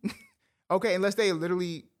 fam. Okay, unless they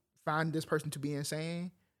literally find this person to be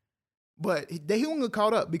insane. But he won't get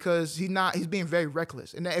caught up because he's being very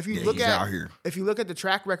reckless. And if you Yeah, look he's out here. if you look at the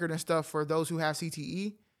track record and stuff for those who have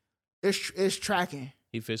CTE, it's tracking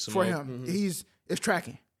He fits some for more. him. It's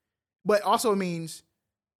tracking. But also means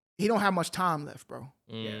he don't have much time left, bro.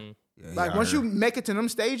 Mm. Yeah, he Like out once here. you make it to them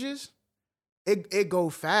stages, it go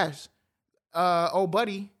fast. Old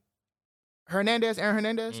buddy, Aaron Hernandez,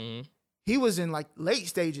 Mhm. he was in like late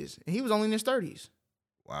stages and he was only in his 30s.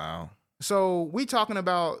 Wow. So we talking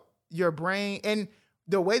about your brain, and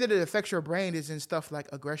the way that it affects your brain is in stuff like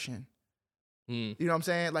aggression. Mm. You know what I'm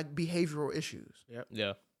saying? Like behavioral issues.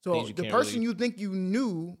 Yeah. So Things you the can't person really- you think you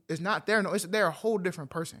knew is not there. No, they're a whole different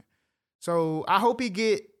person. So I hope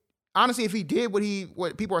honestly, if he did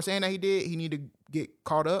what people are saying that he did, he need to get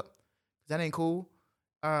caught up. That ain't cool.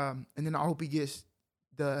 And then I hope he gets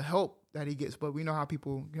the help that he gets. But we know how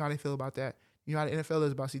people, you know how they feel about that. You know how the NFL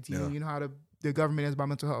is about CTE. Yeah. You know how the government is about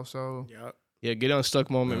mental health. So Yep. Yeah, get on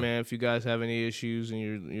Stuck Moment, Yeah. man. If you guys have any issues and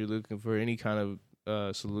you're looking for any kind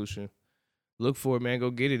of solution, look for it, man.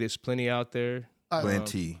 Go get it. It's plenty out there.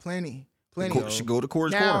 Plenty. plenty. Should go to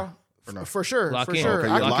Core's Corner. Now, Or no? for sure. Lock for in. sure. Okay,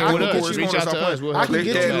 I yeah, can- lock I in can with get Core's you- Reach out to us. We'll I help can you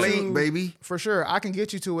get get you on that that. link, baby. For sure. I can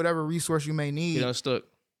get you to whatever resource you may need. Get unstuck.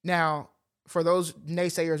 Now, for those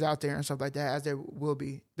naysayers out there and stuff like that, as there will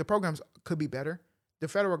be, the programs could be better. The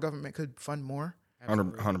federal government could fund more.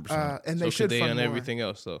 100%. And So they should should they fund on more. everything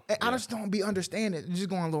else, though? And I just don't be understanding. Just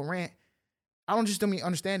going on a little rant. I don't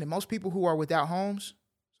understand it. Most people who are without homes,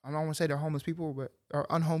 I don't want to say they're homeless people, but or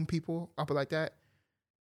unhomed people, up like that.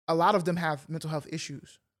 A lot of them have mental health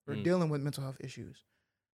issues or dealing with mental health issues.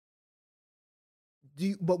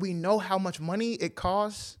 But we know how much money it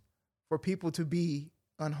costs for people to be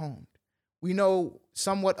unhomed. We know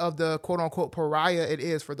somewhat of the quote unquote pariah it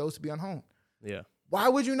is for those to be unhomed. Yeah. Why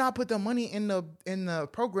would you not put the money in the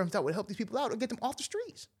programs that would help these people out or get them off the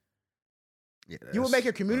streets? Yeah, You would make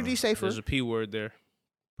your community safer. There's a P word there.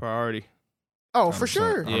 Priority. Oh, for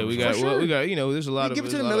sure. Yeah, we 100%. got. For Well, sure. we got. You know, there's a lot You of. give it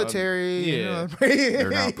to there's the a lot of- military. Yeah. You know. They're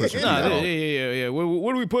not pushing Nah, it. yeah.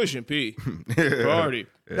 What are we pushing? P. Priority.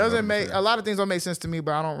 Doesn't make a lot of things don't make sense to me,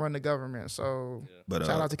 but I don't run the government. So But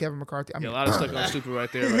shout out to Kevin McCarthy. I mean, Yeah, a lot of stuff on stupid right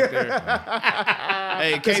there.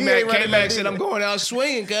 Hey, 'Cause he ain't running K-Mac that said either. I'm going out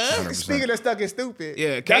swinging, cuz. Speaking of stuck and stupid,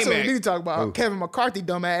 Yeah, that's what we K-Mac. need to talk about. Kevin McCarthy,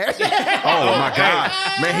 dumbass. Oh my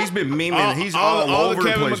God, man, he's been memeing. He's all over the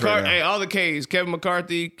Kevin place right now. Hey, all the K's. Kevin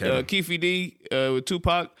McCarthy, Kevin. Keefe D with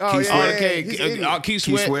Tupac. Oh, Keith yeah, all Sweat. the K. he's an idiot. Keith Keith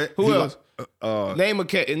Sweat. Sweat. Who He else? Name a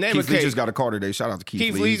K. Keith Lee just got a car today. Shout out to Keith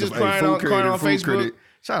Keith Lee. Lee He's just a crying food on creator, food Facebook. critic.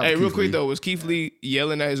 Shout out Hey, to real Keith quick Lee. though, was Keith Lee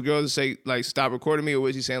yelling at his girls to say like stop recording me, or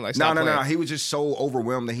was he saying like stop No. playing? He was just so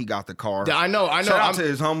overwhelmed that he got the car. I know. Shout out I'm- to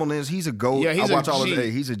his humbleness. He's a goat. Yeah, he's I watch a all of G.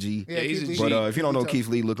 it. He's a G. Yeah, he's a Keith G. Lee. But if you don't know Keith Keith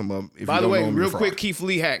Lee, look him up. If By you the don't way, know him, real you're quick, fraud. Keith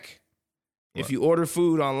Lee hack. If you order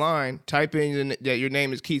food online, type in that your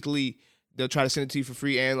name is Keith Lee. They'll try to send it to you for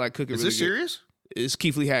free and like cook it. Is really this good. serious? It's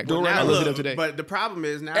Keith Lee hack. Do it right I now. looked it up today. But the problem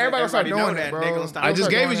is now Everybody that start everybody know doing that it, bro. they're gonna stop. I just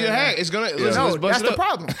Start gave doing you the that. hack. It's gonna Yeah. listen, No, let's bust that's it the up.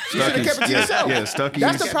 problem. You should have kept it to yourself. Yeah, Stucky's.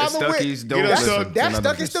 That's the problem Stucky's with don't Get us listen up. to that's none stuck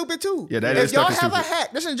of and this. stupid too. Yeah, that if is y'all stuck and have a stupid.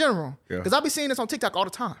 hack, this in general, Yeah. because I'll be seeing this on TikTok all the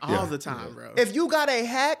time. all the time, bro. If you got a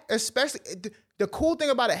hack, especially the cool thing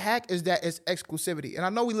about a hack is that it's exclusivity. And I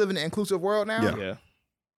know we live in an inclusive world now, Yeah. Yeah,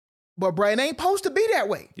 but bro, it ain't supposed to be that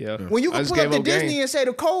way. yeah. When you I can just pull up gave to up game. Disney and say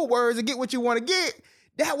the code words and get what you want to get,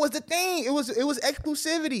 that was the thing. It was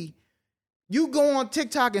exclusivity. You go on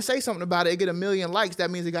TikTok and say something about it, it get 1 million likes.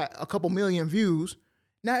 That means it got a couple million views.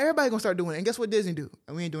 Now everybody gonna start doing it. And guess what Disney do?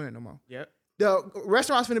 And we ain't doing it no more. Yep. The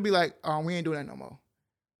restaurants finna be like, oh, we ain't doing that no more.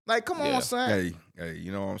 Like, come Yeah. on, son. Hey,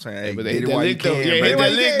 you know what I'm saying? Hey, but they get hit it that while you lick though. can, Yeah, hit baby.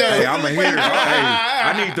 that lick though. Hey, I'm a here. Hey,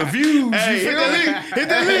 I need the views. Hey, you hit feel that me? lick. Hit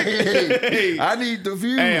that lick. Hey, I need the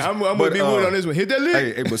views. Hey, I'm gonna But, be wood on this one. Hit that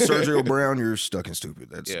lick. Hey, but Sergio Brown, you're stuck and stupid.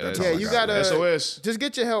 That's Yeah, all Yeah, I you got. gotta SOS. just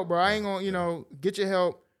get your help, bro. I ain't gonna, get your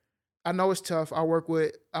help. I know it's tough.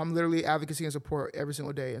 I'm literally advocacy and support every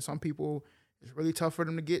single day. And some people, it's really tough for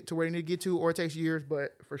them to get to where they need to get to, or it takes years,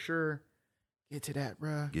 but for sure, get to that,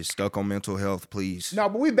 bro. Get stuck on mental health, please. No,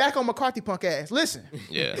 but we back on McCarthy punk ass. Listen,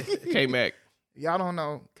 Yeah, K-Mac. y'all don't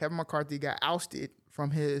know, Kevin McCarthy got ousted from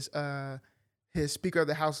his Speaker of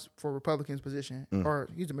the House for Republicans position, or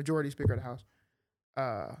he's the majority Speaker of the House.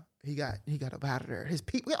 He got up out of there. His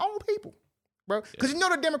people, his own people, bro. Because you know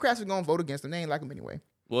the Democrats are gonna vote against him. They ain't like him anyway.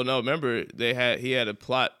 Well, no, remember he had a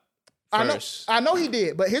plot I first. know he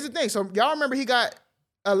did, but here's the thing. So y'all remember he got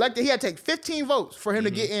elected. He had to take 15 votes for him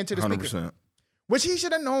to get into the Speaker, 100%. which he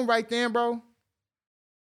should have known right then, bro.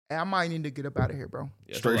 And I might need to get up out of here, bro.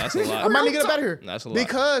 Yeah, Straight. that's a lot. I might need to get up out of here. That's a lot.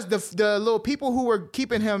 Because the little people who were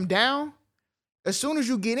keeping him down, as soon as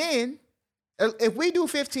you get in, if we do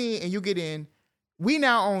 15 and you get in, we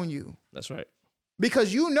now own you. That's right.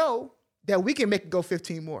 Because you know that we can make it go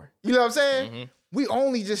 15 more. You know what I'm saying? Mm-hmm. We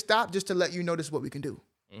only just stopped just to let you know this is what we can do.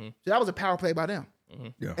 Mm-hmm. So that was a power play by them.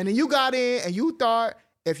 Yeah. And then you got in and you thought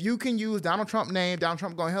if you can use Donald Trump's name, Donald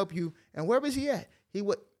Trump gonna help you. And where was he at?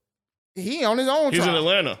 He on his own He's in trial.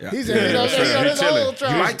 Atlanta. Yeah. He's Yeah, in, that's right. he on He his chilling. own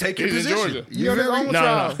trial. You might take your He's in position. Georgia. He on his own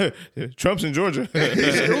trial. No, Trump's in Georgia.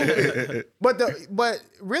 But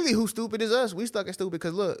really, who's stupid is us. We stuck and stupid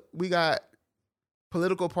because look, we got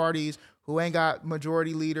political parties who ain't got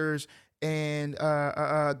majority leaders, and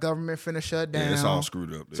government finna shut down. Yeah, it's all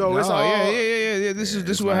screwed up. Dude. So it's Oh all yeah. This is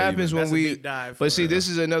it's what not happens even- when That's a we. deep dive. But see, for- this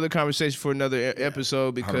is another conversation for another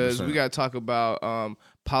episode because 100%. we got to talk about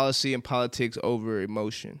policy and politics over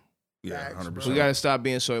emotion. yeah, Facts, 100%. We got to stop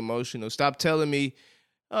being so emotional. Stop telling me,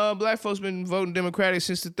 black folks been voting Democratic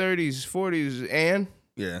since the 30s, 40s, and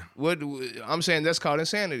Yeah. what I'm saying that's called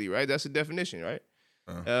insanity, right? That's the definition, right?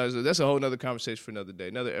 So that's a whole nother conversation for another day,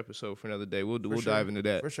 another episode for another day. We'll sure. dive into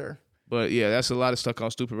that. for sure. But yeah, that's a lot of stuck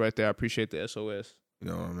on stupid right there. I appreciate the SOS. You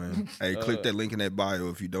know what I mean? Hey, click that link in that bio.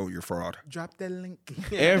 If you don't, you're fraud. Drop that link.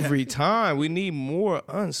 Every time we need more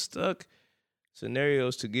unstuck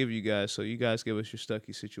scenarios to give you guys, so you guys give us your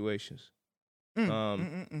stucky situations. Get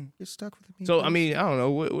stuck with me. So I mean, I don't know.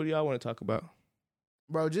 What do y'all want to talk about?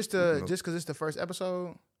 Bro, just because it's the first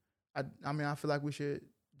episode, I mean, I feel like we should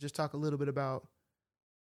just talk a little bit about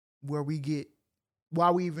why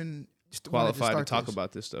we even Qualified to talk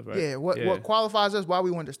about this stuff, right? Yeah, what qualifies us, why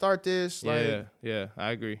we wanted to start this. Like, Yeah,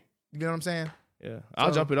 I agree. you know what I'm saying? Yeah,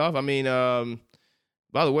 I'll jump it off. I mean,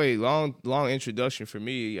 by the way, long introduction for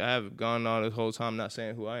me. I have gone on this whole time not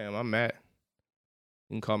saying who I am. I'm Matt.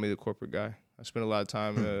 You can call me the corporate guy. I spend a lot of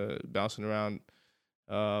time bouncing around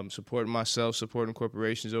supporting myself, supporting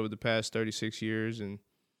corporations over the past 36 years, and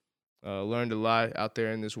learned a lot out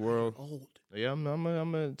there in this world. Old. Yeah, I'm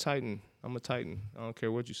a titan. I'm a titan. I don't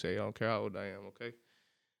care what you say. I don't care how old I am. Okay.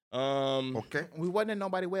 Okay. We wasn't in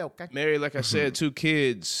nobody way, okay? Married, like I said, 2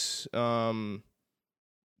 kids.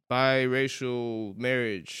 Biracial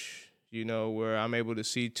marriage. You know, where I'm able to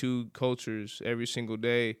see 2 cultures every single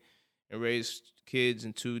day, and raise kids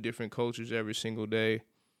in 2 different cultures every single day.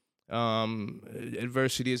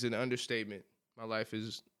 Adversity is an understatement. My life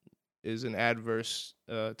is an adverse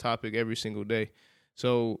topic every single day.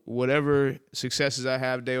 So whatever successes I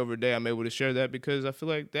have day over day, I'm able to share that because I feel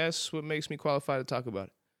like that's what makes me qualified to talk about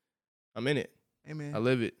it. I'm in it. Amen. I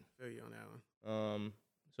live it. Feel you on that one.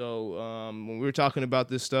 When we were talking about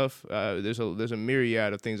this stuff, there's a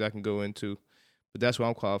myriad of things I can go into, but that's why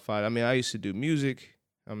I'm qualified. I mean, I used to do music.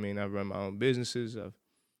 I mean, I run my own businesses. I've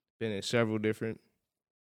been in several different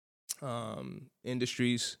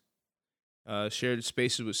industries, shared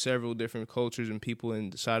spaces with several different cultures and people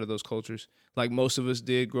inside of those cultures, like most of us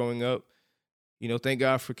did growing up. You know, thank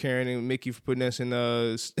God for Karen and Mickey for putting us in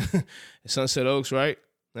Sunset Oaks, right?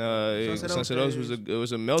 Sunset Oaks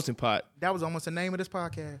was a melting pot. That was almost the name of this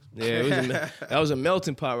podcast. Yeah, that was a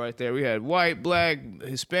melting pot right there. We had white, black,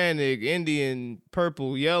 Hispanic, Indian,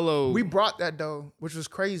 purple, yellow. We brought that though, which was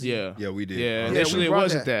crazy. Yeah, we did. Yeah, initially it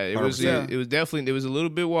wasn't that. It was 100%. definitely a little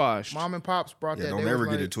bit washed. Mom and Pops brought Yeah, that. don't They ever was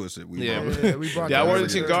get like- it twisted. we brought Yeah, that.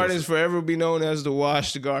 Worthington Gardens forever will be known as the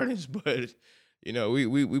washed gardens, but you know,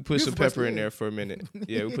 we put some pepper in there for a minute.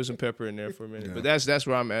 Yeah, we put some pepper in there for a minute. Yeah. But that's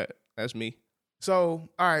where I'm at. That's me. So,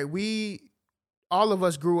 all right, all of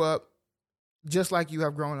us grew up just like you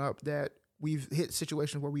have grown up, that we've hit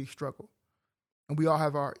situations where we struggle. And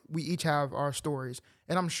we each have our stories.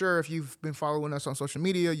 And I'm sure if you've been following us on social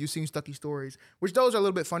media, you've seen Stucky stories, which those are a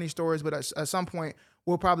little bit funny stories, but at some point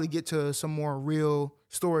we'll probably get to some more real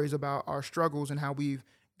stories about our struggles and how we've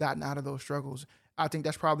gotten out of those struggles. I think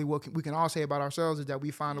that's probably what we can all say about ourselves, is that we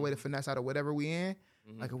find a way to finesse out of whatever we in.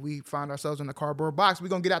 Like if we find ourselves in a cardboard box, we're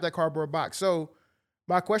going to get out that cardboard box. So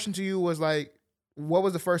my question to you was like, what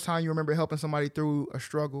was the first time you remember helping somebody through a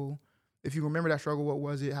struggle? If you remember that struggle, what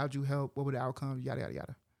was it? How'd you help? What were the outcomes? Yada, yada,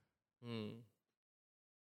 yada.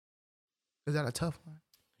 Is that a tough one?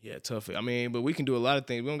 Yeah, tough. I mean, but we can do a lot of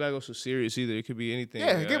things. We don't gotta go so serious either. It could be anything.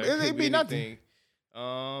 Yeah, it could be nothing.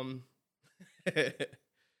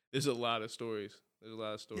 There's a lot of stories. There's a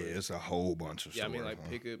lot of stories. Yeah, it's a whole bunch of Yeah, I stories. mean,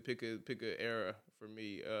 like pick a era for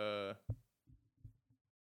me.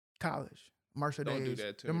 College. Mercer Don't days. do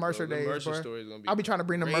that to the me. Mercer bro. days, The Mercer bro. story is gonna be. I'll be trying to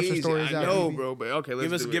bring the Mercer crazy. stories out. I know, baby. bro. But okay,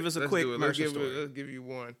 let's Give us a quick do it. Mercer Let's story. Let's give you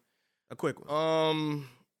one. A quick one.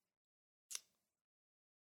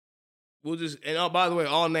 We'll just by the way,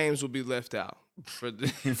 all names will be left out for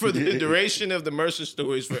the duration of the Mercer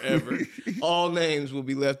stories forever. All names will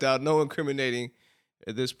be left out. No incriminating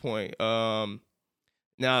at this point.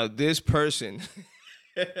 Now this person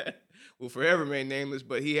will forever remain nameless,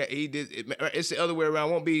 but he did. It's the other way around.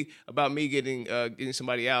 It won't be about me getting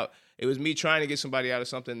somebody out. It was me trying to get somebody out of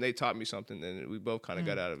something. They taught me something, and we both kind of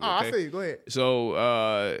got out of it. Oh, I okay? feel you. Go ahead.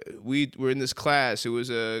 So we were in this class. It was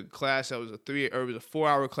a class that was a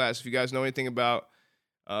 4-hour class. If you guys know anything about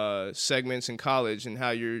segments in college and how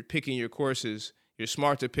you're picking your courses, you're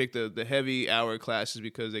smart to pick the heavy hour classes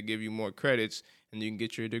because they give you more credits and you can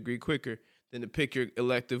get your degree quicker than to pick your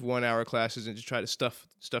elective 1-hour classes and just try to stuff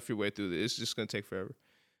your way through it. It's just going to take forever.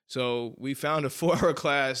 So we found a 4-hour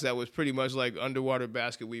class that was pretty much like underwater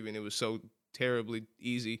basket weaving. It was so terribly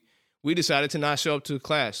easy. We decided to not show up to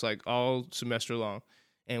class like all semester long.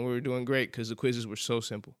 And we were doing great because the quizzes were so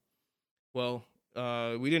simple. Well,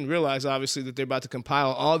 we didn't realize, obviously, that they're about to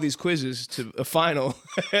compile all these quizzes to a final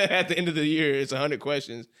at the end of the year. It's 100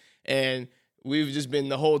 questions. And we've just been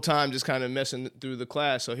the whole time just kind of messing through the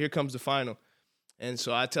class. So here comes the final. And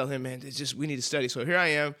so I tell him, man, we need to study. So here I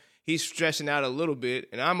am. He's stressing out a little bit,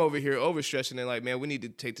 and I'm over here overstressing and like, man, we need to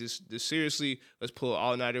take this seriously. Let's pull an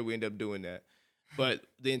all-nighter. We end up doing that. But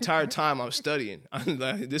the entire time I'm studying, I'm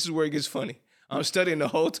like, this is where it gets funny. I'm studying the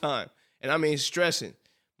whole time, and I mean stressing.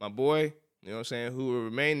 My boy, you know what I'm saying, who will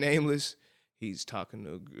remain nameless, he's talking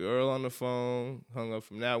to a girl on the phone, hung up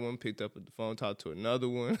from that one, picked up the phone, talked to another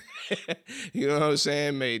one. You know what I'm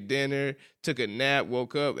saying? Made dinner, took a nap,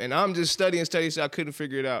 woke up, and I'm just studying, so I couldn't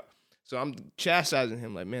figure it out. So I'm chastising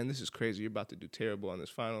him like, man, this is crazy. You're about to do terrible on this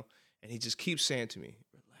final. And he just keeps saying to me,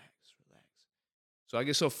 relax. So I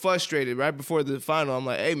get so frustrated right before the final. I'm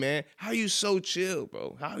like, hey, man, how are you so chill,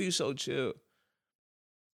 bro? How are you so chill?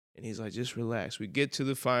 And he's like, just relax. We get to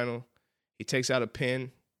the final. He takes out a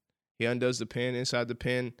pen. He undoes the pen. Inside the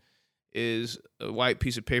pen is a white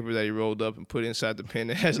piece of paper that he rolled up and put inside the pen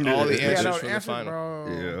that has all the answers for the final. Bro.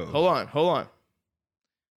 Yeah. Hold on.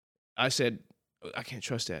 I said, I can't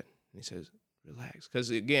trust that. And he says, relax. Because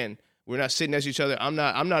again, we're not sitting next to each other. I'm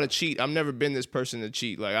not a cheat. I've never been this person to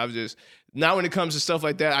cheat. Like I've just, now when it comes to stuff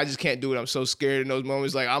like that, I just can't do it. I'm so scared in those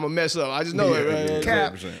moments. Like I'm a mess up. I just know it, right?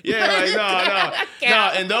 Cap. Yeah,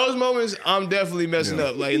 like no. In those moments, I'm definitely messing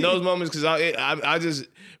up. Like in those moments, because I just,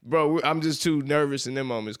 bro, I'm just too nervous in them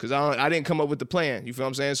moments because I didn't come up with the plan. You feel what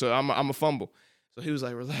I'm saying? So I'm a fumble. So he was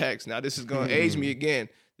like, relax. Now this is gonna age me again.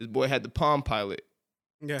 This boy had the Palm Pilot.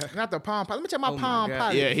 Yeah. Not the Palm Pilot. Let me check my Palm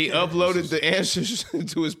Pilot. Yeah, he uploaded the answers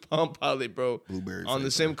to his Palm Pilot, bro, on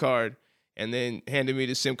the SIM card, and then handed me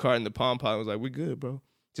the SIM card and the Palm Pilot. I was like, "We're good, bro.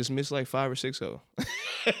 Just missed like 5 or 6 of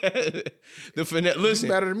them." Listen,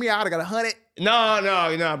 Better than me. I'd have got 100.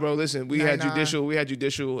 No, bro. Listen, we had 99.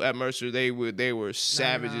 judicial at Mercer. They were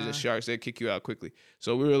savages and sharks. They'd kick you out quickly.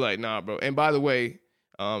 So we were like, nah, bro. And by the way,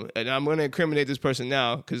 and I'm gonna incriminate this person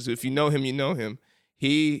now because if you know him, you know him.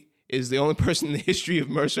 He is the only person in the history of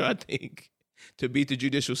Mercer, I think, to beat the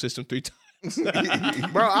judicial system 3 times.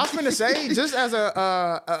 Bro, I was finna say, just as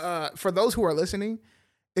for those who are listening,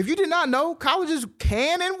 if you did not know, colleges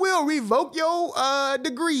can and will revoke your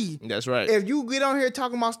degree. That's right. If you get on here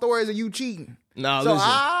talking about stories of you cheating. Nah, so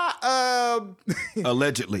listen.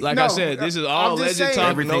 Allegedly. Like No, I said, this is all I'm just alleged saying- talk,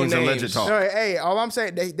 Everything's no alleged names. talk. All right, hey, all I'm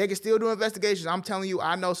saying, they can still do investigations. I'm telling you,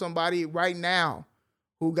 I know somebody right now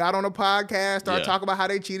who got on a podcast, started talking about how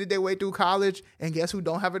they cheated their way through college, and guess who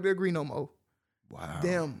don't have a degree no more? Wow.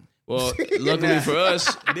 Them. Well, luckily for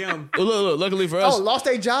us, Damn. look, luckily for us, Lost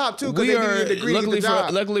their job too because we they didn't are get a degree to get the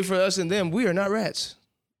job. luckily for us and them, we are not rats.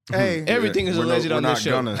 Hey, Everything is We're alleged we're on not this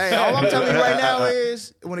show. gonna. hey, all I'm telling you right now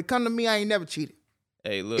is, when it come to me, I ain't never cheated.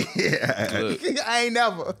 Hey, look. Yeah. Look. I ain't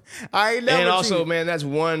never And also, cheated. man, that's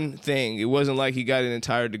one thing. It wasn't like he got an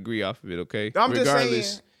entire degree off of it. Okay, I'm just saying,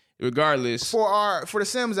 regardless, for the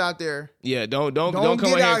Sims out there, yeah, don't come get out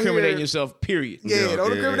here out incriminating here- yourself. Period. yeah, don't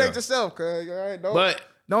yeah, incriminate yeah. yourself, cause all right, But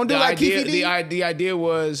don't do the like idea, Keefe D. the idea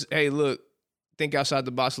was, hey, look, think outside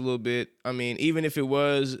the box a little bit. I mean, even if it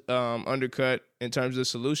was undercut in terms of the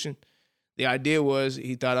solution, the idea was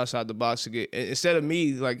he thought outside the box to get, instead of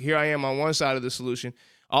me, like here I am on one side of the solution,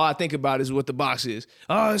 all I think about is what the box is.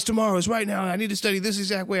 Oh, it's tomorrow, it's right now. I need to study this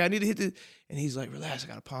exact way. I need to hit this. And he's like, relax, I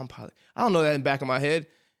got a Palm Pilot. I don't know that in the back of my head.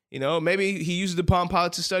 You know, maybe he uses the Palm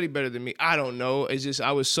Pilot to study better than me. I don't know. It's just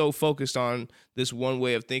I was so focused on this one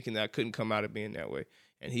way of thinking that I couldn't come out of being that way.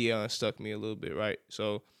 And he stuck me a little bit, right?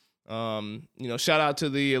 So, shout out to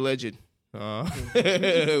the alleged.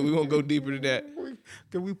 We won't go deeper than that.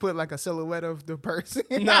 Can we put like a silhouette of the person?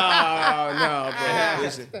 No, bro.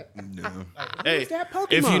 Listen. No. Hey, that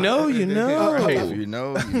Pokemon? if you know, you know. If you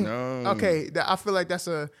know, you know. Okay, I feel like I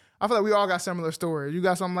feel like we all got similar stories. You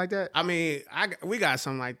got something like that? I mean, we got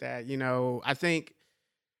something like that. You know, I think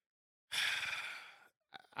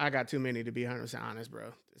I got too many to be 100% honest,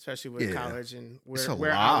 bro. Especially with Yeah. college and It's a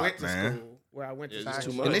where lot, I went to man. school. Where I went to Yeah, it's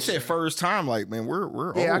school. too much. And they said first time, like, man,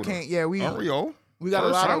 we're Yeah, I older. can't. Yeah, Aren't we old? we got a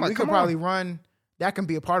First lot time, of. like, We could come on. probably run. That can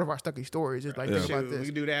be a part of our Stucky stories. Just like Yeah. think about Shoot, we this.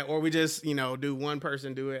 could do that, or we just do one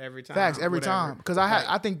person do it every time. Facts every whatever. time. Because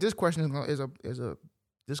I think this question is a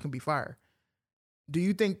this can be fire. Do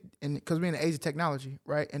you think, and because we're in the age of technology,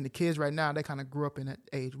 right? And the kids right now, they kind of grew up in that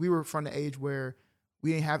age. We were from the age where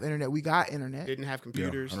we didn't have internet. We got internet. Didn't have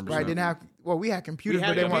computers. 100%. Right, we had computers, We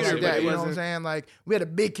had but they weren't computers, like but that. it You know what I'm wasn't- saying? Like we had a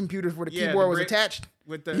big computers where the Yeah, keyboard the was brick attached.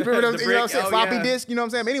 with the You remember those? the You know what I'm brick? saying? Oh, Floppy yeah. disk. You know what I'm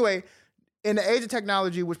saying? But anyway, in the age of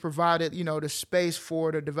technology, which provided the space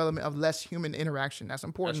for the development of less human interaction, that's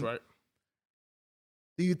important. That's right.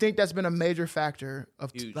 Do you think that's been a major factor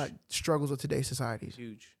of Huge. struggles of today's societies?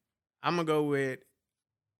 Huge. I'm gonna go with.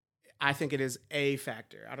 I think it is a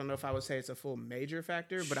factor. I don't know if I would say it's a full major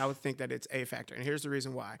factor, but I would think that it's a factor. And here's the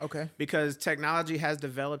reason why. Okay. Because technology has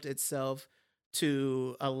developed itself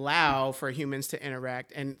to allow for humans to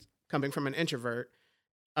interact, and coming from an introvert,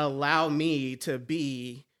 allow me to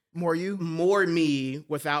be More you? more me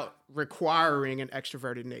without requiring an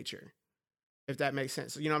extroverted nature. If that makes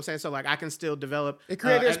sense. You know what I'm saying? So like I can still develop. It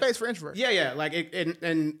created a and- space for introverts. Yeah. Like it,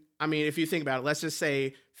 and I mean, if you think about it, let's just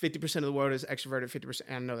say 50% of the world is extroverted, 50%.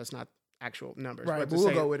 And I know that's not actual numbers, Right, to but we'll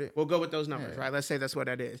say- go with it. We'll go with those numbers, Yeah. right? Let's say that's what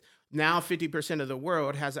that is. Now 50% of the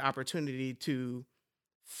world has the opportunity to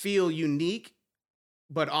feel unique,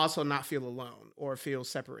 but also not feel alone or feel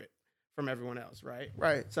separate from everyone else, right?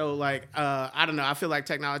 Right. So like, I don't know. I feel like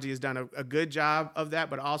technology has done a good job of that,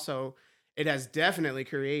 but also it has definitely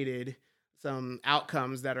created some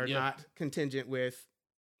outcomes that are Yeah. not contingent with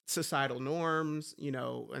societal norms, you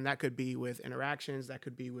know, and that could be with interactions, that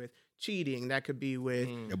could be with cheating, that could be with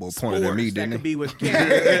That boy pointed at me, that didn't could he? be with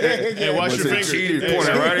Hey, watch your finger. Cheated, Hey,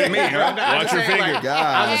 pointed right at me. Huh? Watch your finger.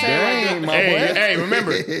 God dang, my boy. Hey,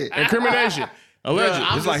 remember, incrimination. Alleged.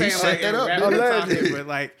 I'm It's just like he saying, set that up, rapid didn't he? topic, but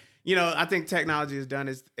like, you know, I think technology has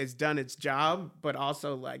done its job, but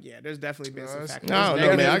also like, yeah, there's definitely been some factors. No,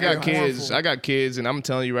 It's man. I definitely got kids. harmful. I got kids, and I'm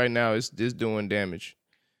telling you right now, it's doing damage.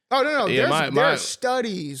 Oh no, Yeah, there's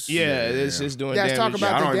studies. Yeah, it's doing That's damage. talk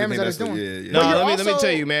about I the don't even damage that think it's that's doing. yeah. No, But you're let me also-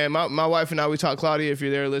 tell you, man. My wife and I, we talked. Claudia, if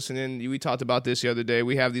you're there listening, we talked about this the other day.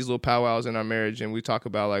 We have these little powwows in our marriage, and we talk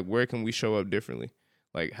about like where can we show up differently.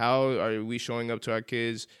 Like how are we showing up to our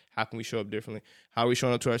kids? How can we show up differently? How are we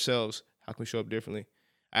showing up to ourselves? How can we show up differently?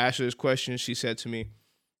 I asked her this question. She said to me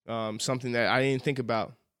something that I didn't think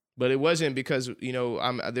about, but it wasn't because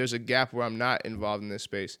there's a gap where I'm not involved in this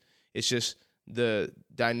space. It's just the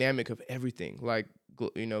dynamic of everything. Like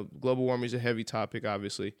global warming is a heavy topic,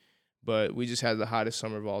 obviously, but we just had the hottest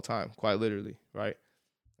summer of all time, quite literally, right?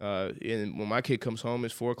 And when my kid comes home,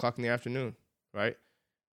 it's 4:00 in the afternoon, right?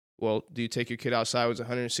 Well, do you take your kid outside when it's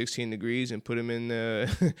 116 degrees and put him in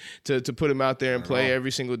to put him out there and play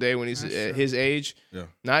every single day when he's at his age? Yeah.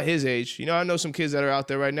 Not his age. I know some kids that are out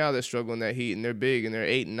there right now that struggle in that heat, and they're big, and they're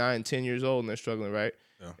 8, 9, 10 years old, and they're struggling, right?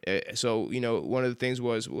 Yeah. So, one of the things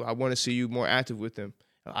was, I want to see you more active with them.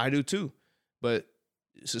 I do too. But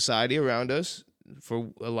society around us,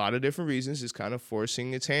 for a lot of different reasons, is kind of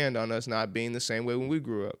forcing its hand on us not being the same way when we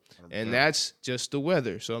grew up. 100%. And that's just the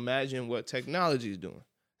weather. So imagine what technology is doing.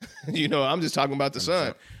 I'm just talking about the 100%.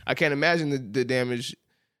 Sun. I can't imagine the damage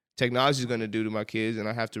technology is going to do to my kids, and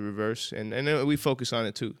I have to reverse. And then we focus on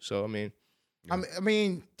it too. So, I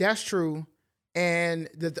mean, that's true. And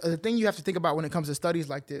the thing you have to think about when it comes to studies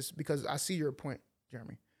like this, because I see your point,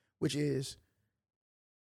 Jeremy, which is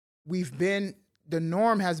the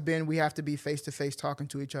norm has been we have to be face-to-face talking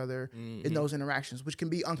to each other in those interactions, which can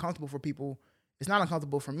be uncomfortable for people. It's not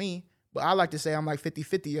uncomfortable for me, but I like to say I'm like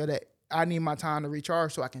 50-50 that I need my time to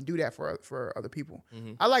recharge so I can do that for other people.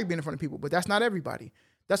 Mm-hmm. I like being in front of people, but that's not everybody.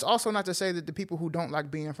 That's also not to say that the people who don't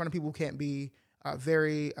like being in front of people can't be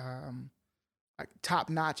very like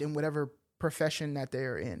top-notch in whatever profession that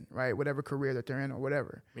they're in, right? Whatever career that they're in or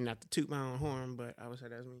whatever. I mean, not to toot my own horn, but I would say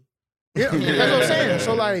that's me. Yeah, that's what I'm saying.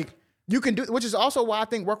 So like you can do, which is also why I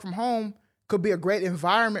think work from home could be a great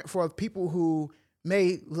environment for people who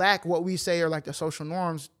may lack what we say are like the social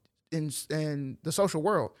norms in the social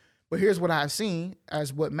world. But here's what I've seen,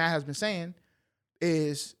 as what Matt has been saying,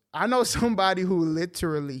 is I know somebody who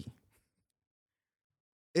literally,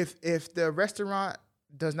 if the restaurant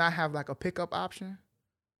does not have like a pickup option,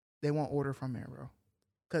 they won't order from there, bro.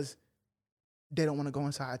 Because they don't want to go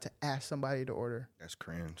inside to ask somebody to order. That's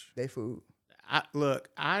cringe. They food. I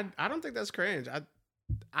don't think that's cringe.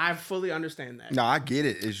 I fully understand that. No, I get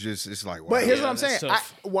it. It's like, wow. But here's Yeah, what I'm saying.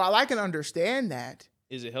 that's tough. While I can understand that,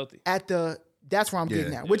 is it healthy? that's where I'm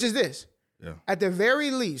getting at, which is this. Yeah. At the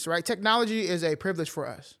very least, right? Technology is a privilege for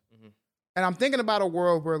us. Mm-hmm. And I'm thinking about a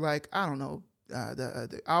world where, like, I don't know, I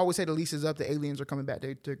always say the lease is up, the aliens are coming back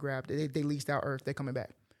to grab, they leased out Earth, they're coming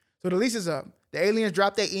back. So the lease is up, the aliens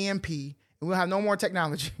drop their EMP, and we'll have no more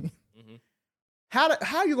technology. Mm-hmm. How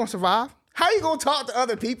are you going to survive? How are you going to talk to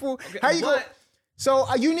other people? Okay, How you going?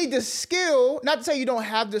 So you need the skill, not to say you don't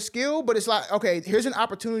have the skill, but it's like, okay, here's an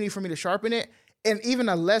opportunity for me to sharpen it. And even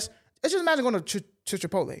let's just imagine going to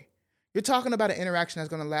Chipotle. You're talking about an interaction that's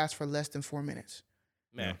going to last for less than 4 minutes.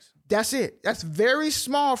 Max. That's it. That's very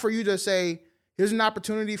small for you to say, here's an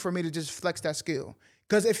opportunity for me to just flex that skill.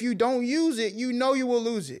 Because if you don't use it, you know you will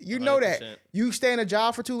lose it. You know 100%. that. You stay in a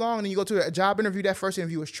job for too long and then you go to a job interview, that first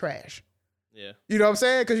interview is trash. Yeah. You know what I'm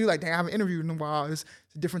saying? Because you're like, damn, I haven't interviewed in a while. It's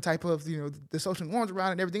a different type of, the social norms around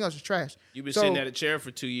it and everything else is trash. You've been sitting at a chair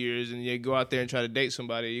for 2 years and you go out there and try to date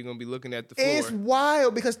somebody, you're going to be looking at the floor. It's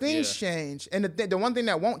wild because things change. And the one thing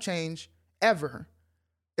that won't change ever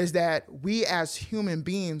is that we as human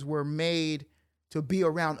beings were made to be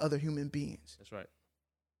around other human beings. That's right.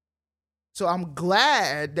 So I'm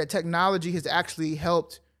glad that technology has actually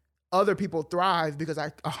helped other people thrive, because I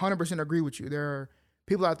 100% agree with you. There are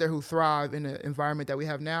people out there who thrive in the environment that we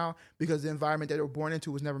have now because the environment that they were born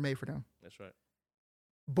into was never made for them. That's right.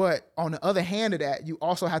 But on the other hand of that, you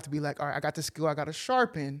also have to be like, all right, I got the skill I got to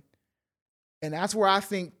sharpen. And that's where I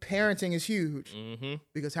think parenting is huge. Mm-hmm.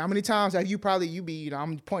 Because how many times have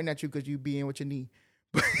I'm pointing at you because you be in with your knee.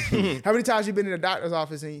 How many times you been in the doctor's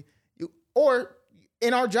office or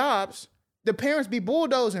in our jobs, the parents be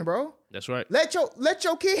bulldozing, bro. That's right. Let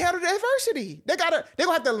your kid handle the adversity. They're gonna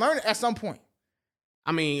have to learn it at some point.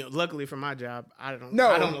 I mean, luckily for my job, I don't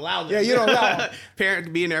No. allow them. Yeah, you don't allow. Parent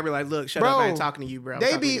to be in there, be like, look, shut up, I ain't talking to you, bro. I'm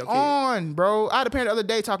They talking to be your kid. on, bro. I had a parent the other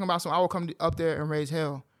day talking about I will come up there and raise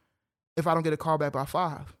hell if I don't get a call back by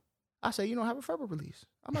 5. I say, have a verbal release.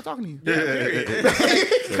 I'm not talking to you.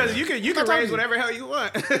 Because you can raise whatever hell you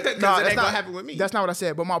want. Because it ain't gonna happen with me. That's not what I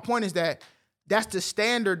said. But my point is that that's the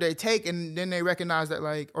standard they take, and then they recognize that,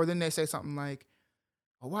 or then they say something like,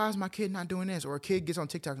 well, why is my kid not doing this? Or a kid gets on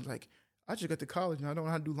TikTok and is like, I just got to college and I don't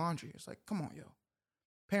know how to do laundry. It's like, come on, yo.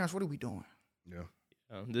 Parents, what are we doing? Yeah.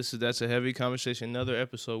 That's a heavy conversation. Another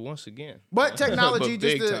episode once again. But technology,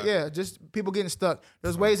 But just people getting stuck.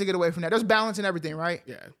 There's ways to get away from that. There's balance in everything, right?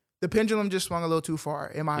 Yeah. The pendulum just swung a little too far,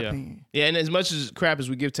 in my opinion. Yeah, and as much as crap as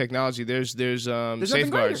we give technology, there's nothing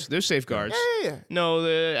safeguards. greater. There's safeguards. Yeah. No,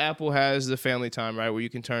 the Apple has the family time, right, where you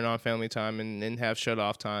can turn on family time and have shut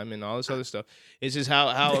off time and all this other stuff. It's just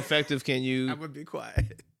how effective can I you? would be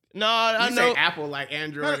quiet. No, I You know. say Apple like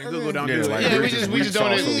Android and Google don't do like it. Yeah, Bridges, we just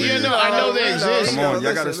don't. also Yeah, is. no, I know they exist. Come on,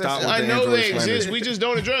 y'all gotta stop with the I know Android they slander. exist. We just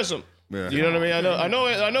don't address them. Yeah. You know what I mean?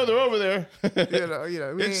 I know they're over there.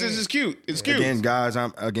 It's It's cute. It's cute. Again, guys,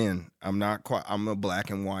 I'm not quite. I'm a black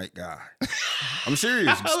and white guy. I'm serious.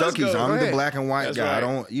 Let's Stuckies. go. I'm Go the ahead. black and white That's guy. I right.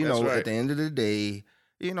 don't. That's right. At the end of the day,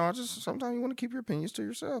 I just sometimes you want to keep your opinions to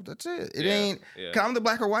yourself. That's it. It Yeah, ain't. yeah. 'Cause I'm the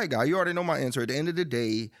black or white guy. You already know my answer. At the end of the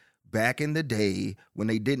day, back in the day when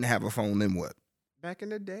they didn't have a phone, then what? Back in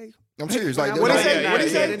the day. I'm serious. Like What he Yeah, say? yeah, What he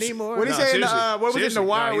yeah, say? yeah. Anymore. What he No, say? seriously. What was it in Seriously. the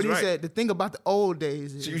wire? No, When he's he right. said the thing about the old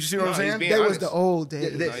days is You see what I'm No, he's saying? being they was honest. the old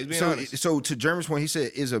days. No, he's being so, honest. so to Jeremy's point, he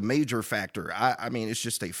said is a major factor. I mean, it's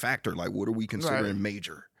just a factor. Like, what are we considering Right.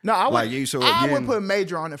 major? No, I would. Like, so I would again- put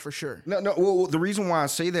major on it for sure. No. Well, the reason why I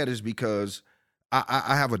say that is because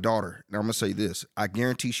I have a daughter. Now I'm gonna say this. I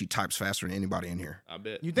guarantee she types faster than anybody in here. I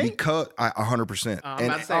bet. You think? Because 100%. I'm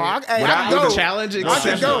about to say, I Without- can go. with the challenge I can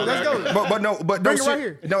accepted. go. Let's go. but Bring no, it right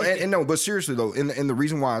here. No, and no, but seriously though, and the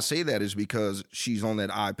reason why I say that is because she's on that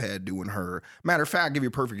iPad doing her. Matter of fact, I'll give you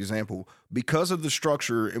a perfect example. Because of the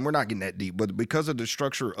structure, and we're not getting that deep, but because of the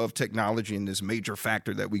structure of technology and this major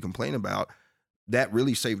factor that we complain about, that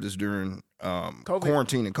really saved us during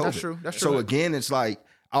quarantine and COVID. That's true. That's So true. again, it's like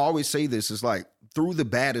I always say this. It's like through the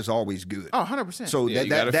bad is always good. Oh, 100%. So Yeah, you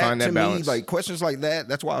gotta that find to that me, balance. like questions like that,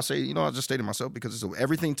 that's why I say, I just stated myself because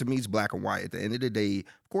everything to me is black and white. At the end of the day,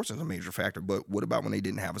 of course, it's a major factor. But what about when they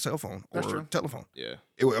didn't have a cell phone or That's true. telephone? Yeah.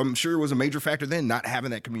 I'm sure it was a major factor then, not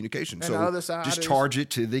having that communication. And so the other side just is- charge it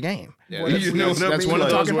to the game. Yeah, Well, that's, you know that's, what I that's mean? one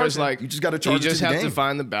of Like, those where it's like you just got to you charge just it to the have game. to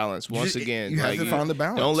find the balance once just- again. you have Like, to find the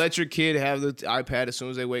balance. Don't let your kid have the iPad as soon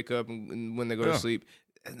as they wake up and when they go to Yeah. sleep.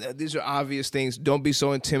 And these are obvious things. Don't be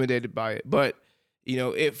so intimidated by it. But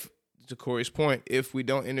if to Corey's point, if we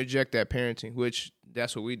don't interject that parenting, which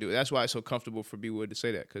that's what we do. That's why it's so comfortable for B-Wood to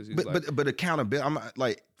say that because But accountability. I'm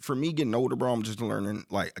like, for me getting older, bro, I'm just learning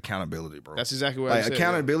like accountability, bro. that's exactly what I Like said.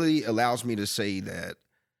 accountability allows me to say that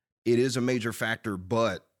it is a major factor,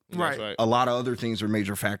 but That's Right. right. a lot of other things are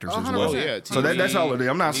major factors as 100%. well. Oh, yeah, So that's all it is.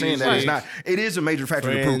 I'm not saying that it's music, not. It is a major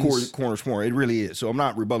factor to friends. prove cornerstone. It really is. So I'm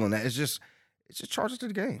not rebutting that. It's just charges to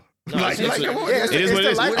the game. No, like, it's- come on. yeah, It is It's what the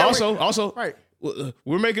it is. life that we- Also, Right.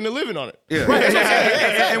 we're making a living on it. Yeah.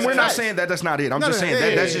 And we're not saying that that's not it. I'm just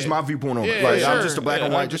saying that's just my viewpoint on it. Yeah, Like yeah, I'm sure. just a black Yeah,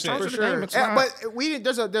 and white. Just 100%. charge For to the game. sure. It's fine.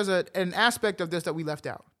 But there's an aspect of this that we left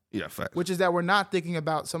out, Yeah, facts. which is that we're not thinking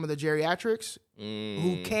about some of the geriatrics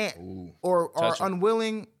who can't Ooh. or are Touch 'em.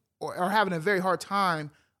 unwilling or are having a very hard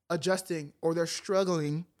time adjusting or they're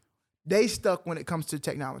struggling. They stuck when it comes to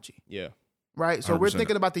technology, Yeah. right? So we're 100%.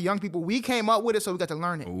 thinking about the young people. We came up with it, so we got to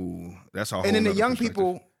learn it. Ooh, that's all. And then the young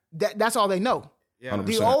people, that's all they know. Yeah. 100%.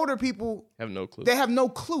 The older people, Have no clue. they have no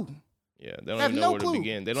clue. Yeah, they don't have even no know where clue. to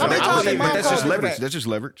begin. They How don't many know times how to they begin. mom That's called just you for leverage. that? That's just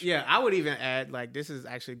leverage. Yeah, I would even add like this is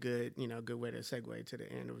actually good, good way to segue to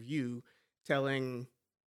the end of you telling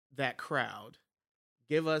that crowd,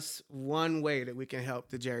 give us one way that we can help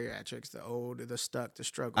the geriatrics, the old, the stuck, the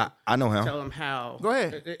struggle. I know how. Tell them how. Go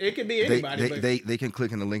ahead. It could be anybody. but They can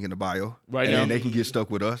click in the link in the bio Right and now. then they can get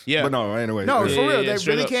stuck with us. Yeah. But no, anyway. No, Yeah, for real, yeah, they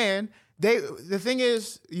straight really up. can. The thing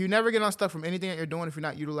is, you never get unstuck from anything that you're doing if you're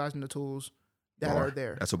not utilizing the tools that Bar. are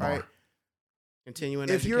there. That's a bar. right? continuing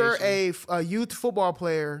If you're education. a youth football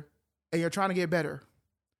player and you're trying to get better,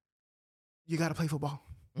 you got to play football.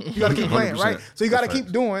 You got to keep playing, right? 100%. So you got to That's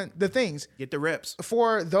keep doing the things. Get the reps.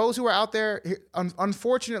 For those who are out there,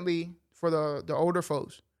 unfortunately, for the older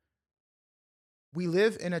folks, we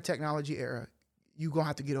live in a technology era. You're going to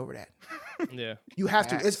have to get over that. Yeah. You have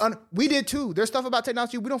to. Facts. We did too. There's stuff about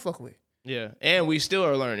technology we don't fuck with. Yeah. And we still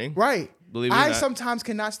are learning. Right. Believe it or I not. sometimes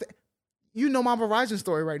cannot You know my Verizon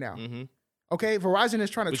story right now. Mm-hmm. Okay, Verizon is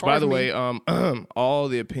trying to Which, charge by the me. way, all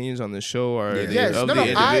the opinions on the show are Yes, of no. the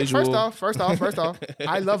individual. First off,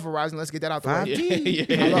 I love Verizon. Let's get that out the way.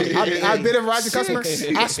 5G. I've been a Verizon customer.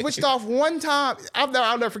 I switched off one time.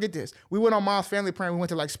 I'll never forget this. We went on Mom's family plan. We went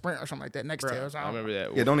to like Sprint or something like that. Nextel. or something. I remember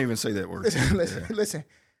that. Yeah, don't even say that word. Listen.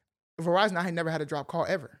 Verizon, I had never had a drop call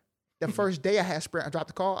ever. The first day I had Sprint, I dropped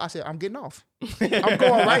the call. I said, I'm getting off. I'm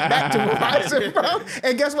going right back to Verizon, bro.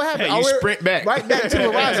 And guess what happened? Hey, you sprint back. Right back to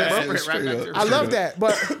Verizon, bro. Straight up. I love that.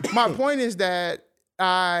 But my point is that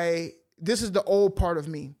this is the old part of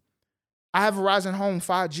me. I have Verizon Home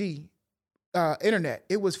 5G internet.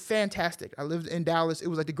 It was fantastic. I lived in Dallas. It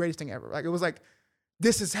was like the greatest thing ever. Like, it was like,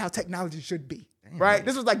 this is how technology should be, right?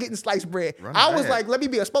 This was like getting sliced bread. I was like, let me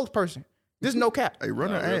be a spokesperson. This is no cap. Hey,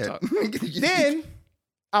 run an ad. Then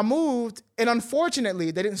I moved, and unfortunately,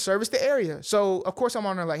 they didn't service the area. So, of course, I'm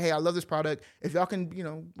on there like, hey, I love this product. If y'all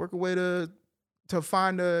can, work a way to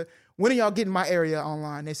find when are y'all getting my area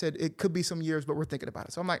online? They said it could be some years, but we're thinking about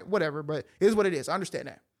it. So I'm like, whatever, but it is what it is. I understand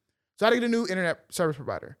that. So I had to get a new internet service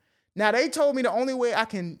provider. Now, they told me the only way I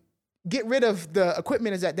can get rid of the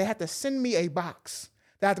equipment is that they have to send me a box.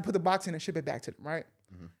 They have to put the box in and ship it back to them, right?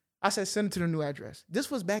 Mm-hmm. I said, send it to the new address. This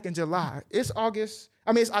was back in July. It's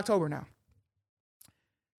October now.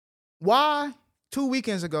 Why 2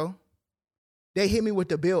 weekends ago, they hit me with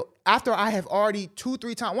the bill after I have already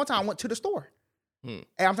 2-3 times. One time I went to the store. Hey,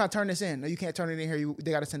 I'm trying to turn this in. No, you can't turn it in here.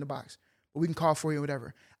 They got to send the box. But we can call for you or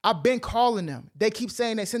whatever. I've been calling them. They keep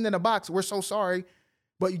saying they send in a box. We're so sorry,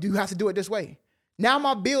 but you do have to do it this way. Now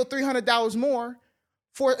my bill $300 more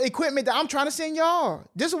for equipment that I'm trying to send y'all.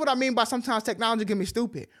 This is what I mean by sometimes technology can be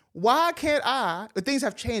stupid. Why can't the things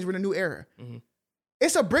have changed. We're in a new era. Mm-hmm.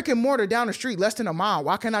 It's a brick and mortar down the street, less than a mile.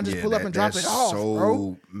 Why can't I just pull up and drop it off,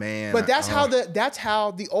 bro? Man, but that's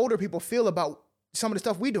how the older people feel about some of the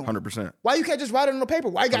stuff we doing. 100%. Why you can't just write it on the paper?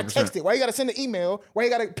 Why you got to text it? Why you got to send an email? Why you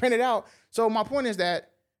got to print it out? So my point is that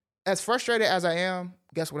as frustrated as I am,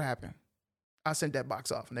 guess what happened? I sent that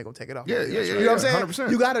box off and they're going to take it off. Yeah. You know what I'm saying?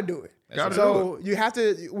 100%. You got to do it. Do it. You have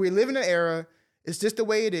to, we live in an era. It's just the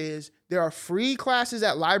way it is. There are free classes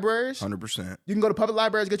at libraries. 100%. You can go to public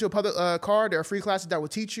libraries, get you a public card. There are free classes that will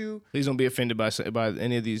teach you. Please don't be offended by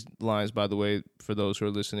any of these lines, by the way, for those who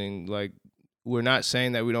are listening. Like, we're not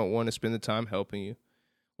saying that we don't want to spend the time helping you.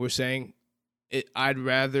 We're saying I'd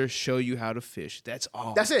rather show you how to fish. That's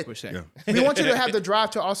all. That's it. We're saying. Yeah. We want you to have the drive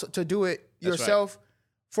to do it yourself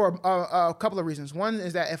for a couple of reasons. One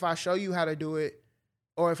is that if I show you how to do it,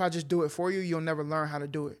 or if I just do it for you, you'll never learn how to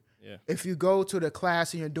do it. Yeah. If you go to the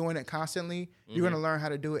class and you're doing it constantly, you're going to learn how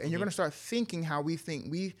to do it, and you're going to start thinking how we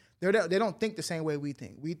think. They don't think the same way we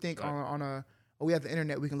think. We think we have the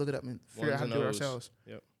internet, we can look it up and figure out how to do it ourselves.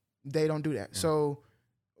 Yep. They don't do that. Yeah. So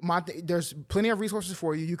there's plenty of resources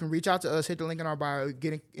for you. You can reach out to us, hit the link in our bio,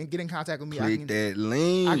 get in contact with me. Click that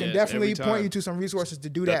link. I can definitely point you to some resources to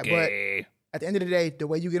do that. But at the end of the day, the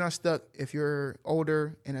way you get unstuck, if you're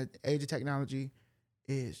older in an age of technology,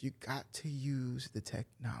 is you got to use the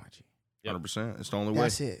technology. 100%. It's the only way.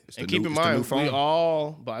 That's it. And keep in mind, we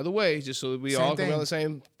all, by the way, just so that we all can be on the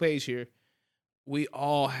same page here, we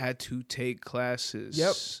all had to take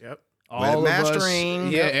classes. Yep. All mastering.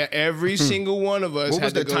 Of us, every single one of us. What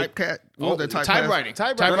was had the to typewriting? Typewriting.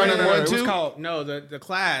 Typewriting 1, 2. It was called the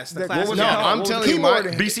class. The class. What was no, it called? I'm telling you,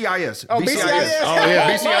 BCIS. Oh, BCIS. Oh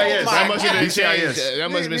yeah, BCIS. That must have been BCIS. changed.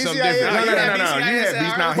 That must have been something BCIS. different. No. You had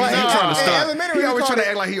BCIS. Now he's trying to stunt. He always trying to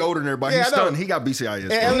act like he older than everybody. He's stunting. He got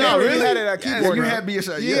BCIS. No, really? Had it at keyboard. You had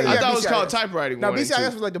BCIS. I thought it was called typewriting. Now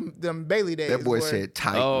BCIS was like them Bailey days. That boy said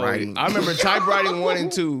typewriting. I remember typewriting 1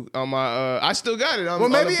 and 2 on my. I still got it. Well,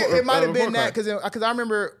 maybe it might have been that because I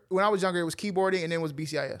remember when I was younger, it was keyboarding and then it was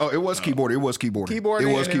BCIS. Oh, it was keyboarding. It was keyboarding.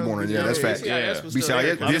 It was keyboarding. Yeah, that's fact.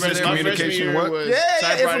 BCIS, business communication. What?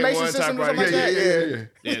 Yeah, information systems or something like that.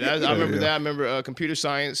 Yeah, I remember that. I remember computer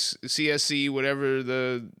science, CSC, whatever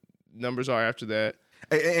the numbers are after that.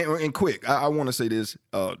 And quick, I want to say this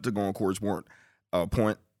to go on Corey's point,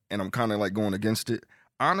 and I'm kind of like going against it.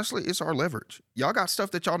 Honestly, it's our leverage. Y'all got stuff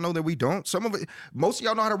that y'all know that we don't. Some of it, most of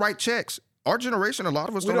y'all know how to write checks. Our generation, a lot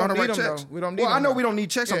of us don't know how to write checks. We don't need them. I know we don't need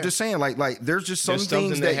checks. I'm just saying, like there's just some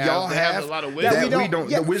things that y'all have a lot of that wisdom. we don't.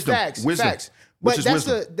 Yeah, the wisdom, facts. But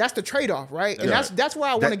that's the trade-off, right? And that's why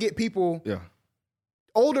I want to get people,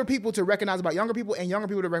 older people to recognize about younger people and younger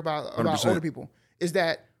people to recognize about older people, is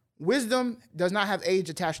that wisdom does not have age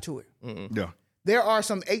attached to it. Mm-mm. Yeah. There are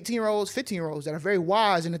some 18-year-olds, 15-year-olds that are very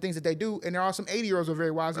wise in the things that they do, and there are some 80-year-olds who are very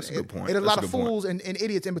wise. That's a good point. And a lot of fools and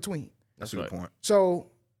idiots in between. That's a good point. So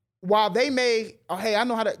while they may, hey, I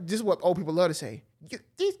know how to, this is what old people love to say,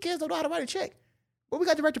 these kids don't know how to write a check. Well, we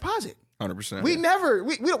got direct deposit. 100%.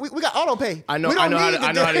 We got auto pay. I know We don't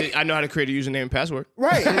need I know how to create a username and password.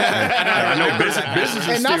 Right. I know businesses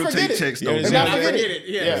And not still forget take it. checks. Yeah, Don't and they? not forget it.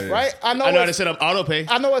 Yeah. Right. I know I know how what, to set up auto pay.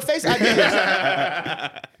 I know what Face ID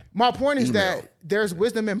is. My point is that there's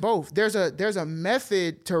wisdom in both. There's a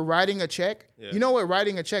method to writing a check. Yeah. You know what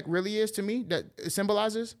writing a check really is to me? That it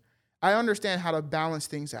symbolizes. I understand how to balance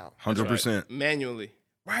things out. 100%. Manually.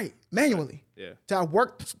 Right. Manually. Yeah. To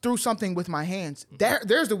work through something with my hands.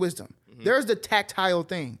 There's the wisdom. There's the tactile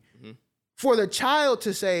thing. For the child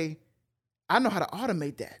to say, I know how to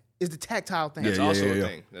automate that, is the tactile thing. That's Yeah, also yeah, a yeah.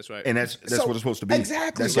 thing. That's right. And that's So- what it's supposed to be.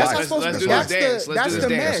 Exactly. That's That's life. how it's supposed Let's to do be. this dance. Let's That's do the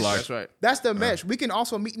this dance. mesh. That's right. That's the mesh. We can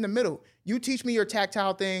also meet in the middle. You teach me your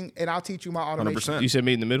tactile thing, and I'll teach you my automation. 100%. You said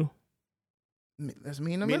meet in the middle? Let's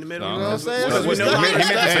meet in the Me in middle. the middle. You know what I'm What- saying? what- Because we what- no longer he meant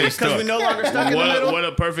to stuck. say Because we no longer stuck in the middle. What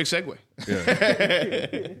a perfect segue.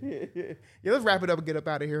 Yeah, let's wrap it up and get up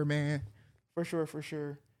out of here, man. For sure, for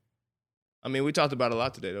sure. I mean, we talked about a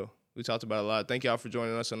lot today, though. We talked about a lot. Thank y'all for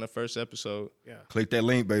joining us on the first episode. Click that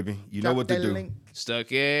link, baby. You know Drop what to that do. link. Stuck,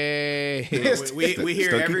 yay. We hear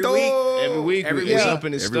Stucky every dog. week. Every week, Every we week. up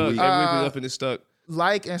and it's Every stuck. week. Every week we up and it's stuck.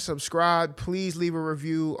 Like and subscribe. Please leave a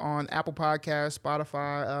review on Apple Podcasts,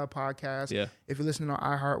 Spotify Podcasts. Yeah. If you're listening on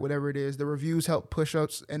iHeart, whatever it is, the reviews help push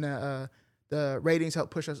us, and the ratings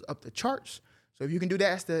help push us up the charts. So if you can do that,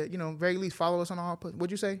 that's the very least follow us on all.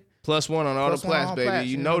 What'd you say? +1 on all +1 the on plats, all baby. plats,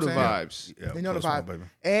 You you know know the what I'm vibes. Yeah, They know the plus one, vibe. baby.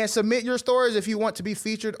 And submit your stories if you want to be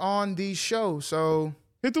featured on these shows. So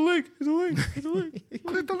Hit the link. Hit the link. Hit the link.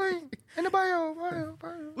 click the link in the bio.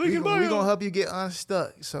 Link in We're bio. gonna help you get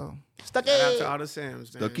unstuck. So stuck Shout out it. to all the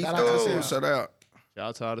Sims, man. Stucky Shout out to dog. Sam. Shout out. Shout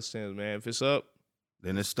out to all the Sims, man. If it's up,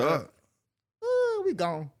 Then it's stuck. We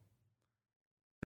gone.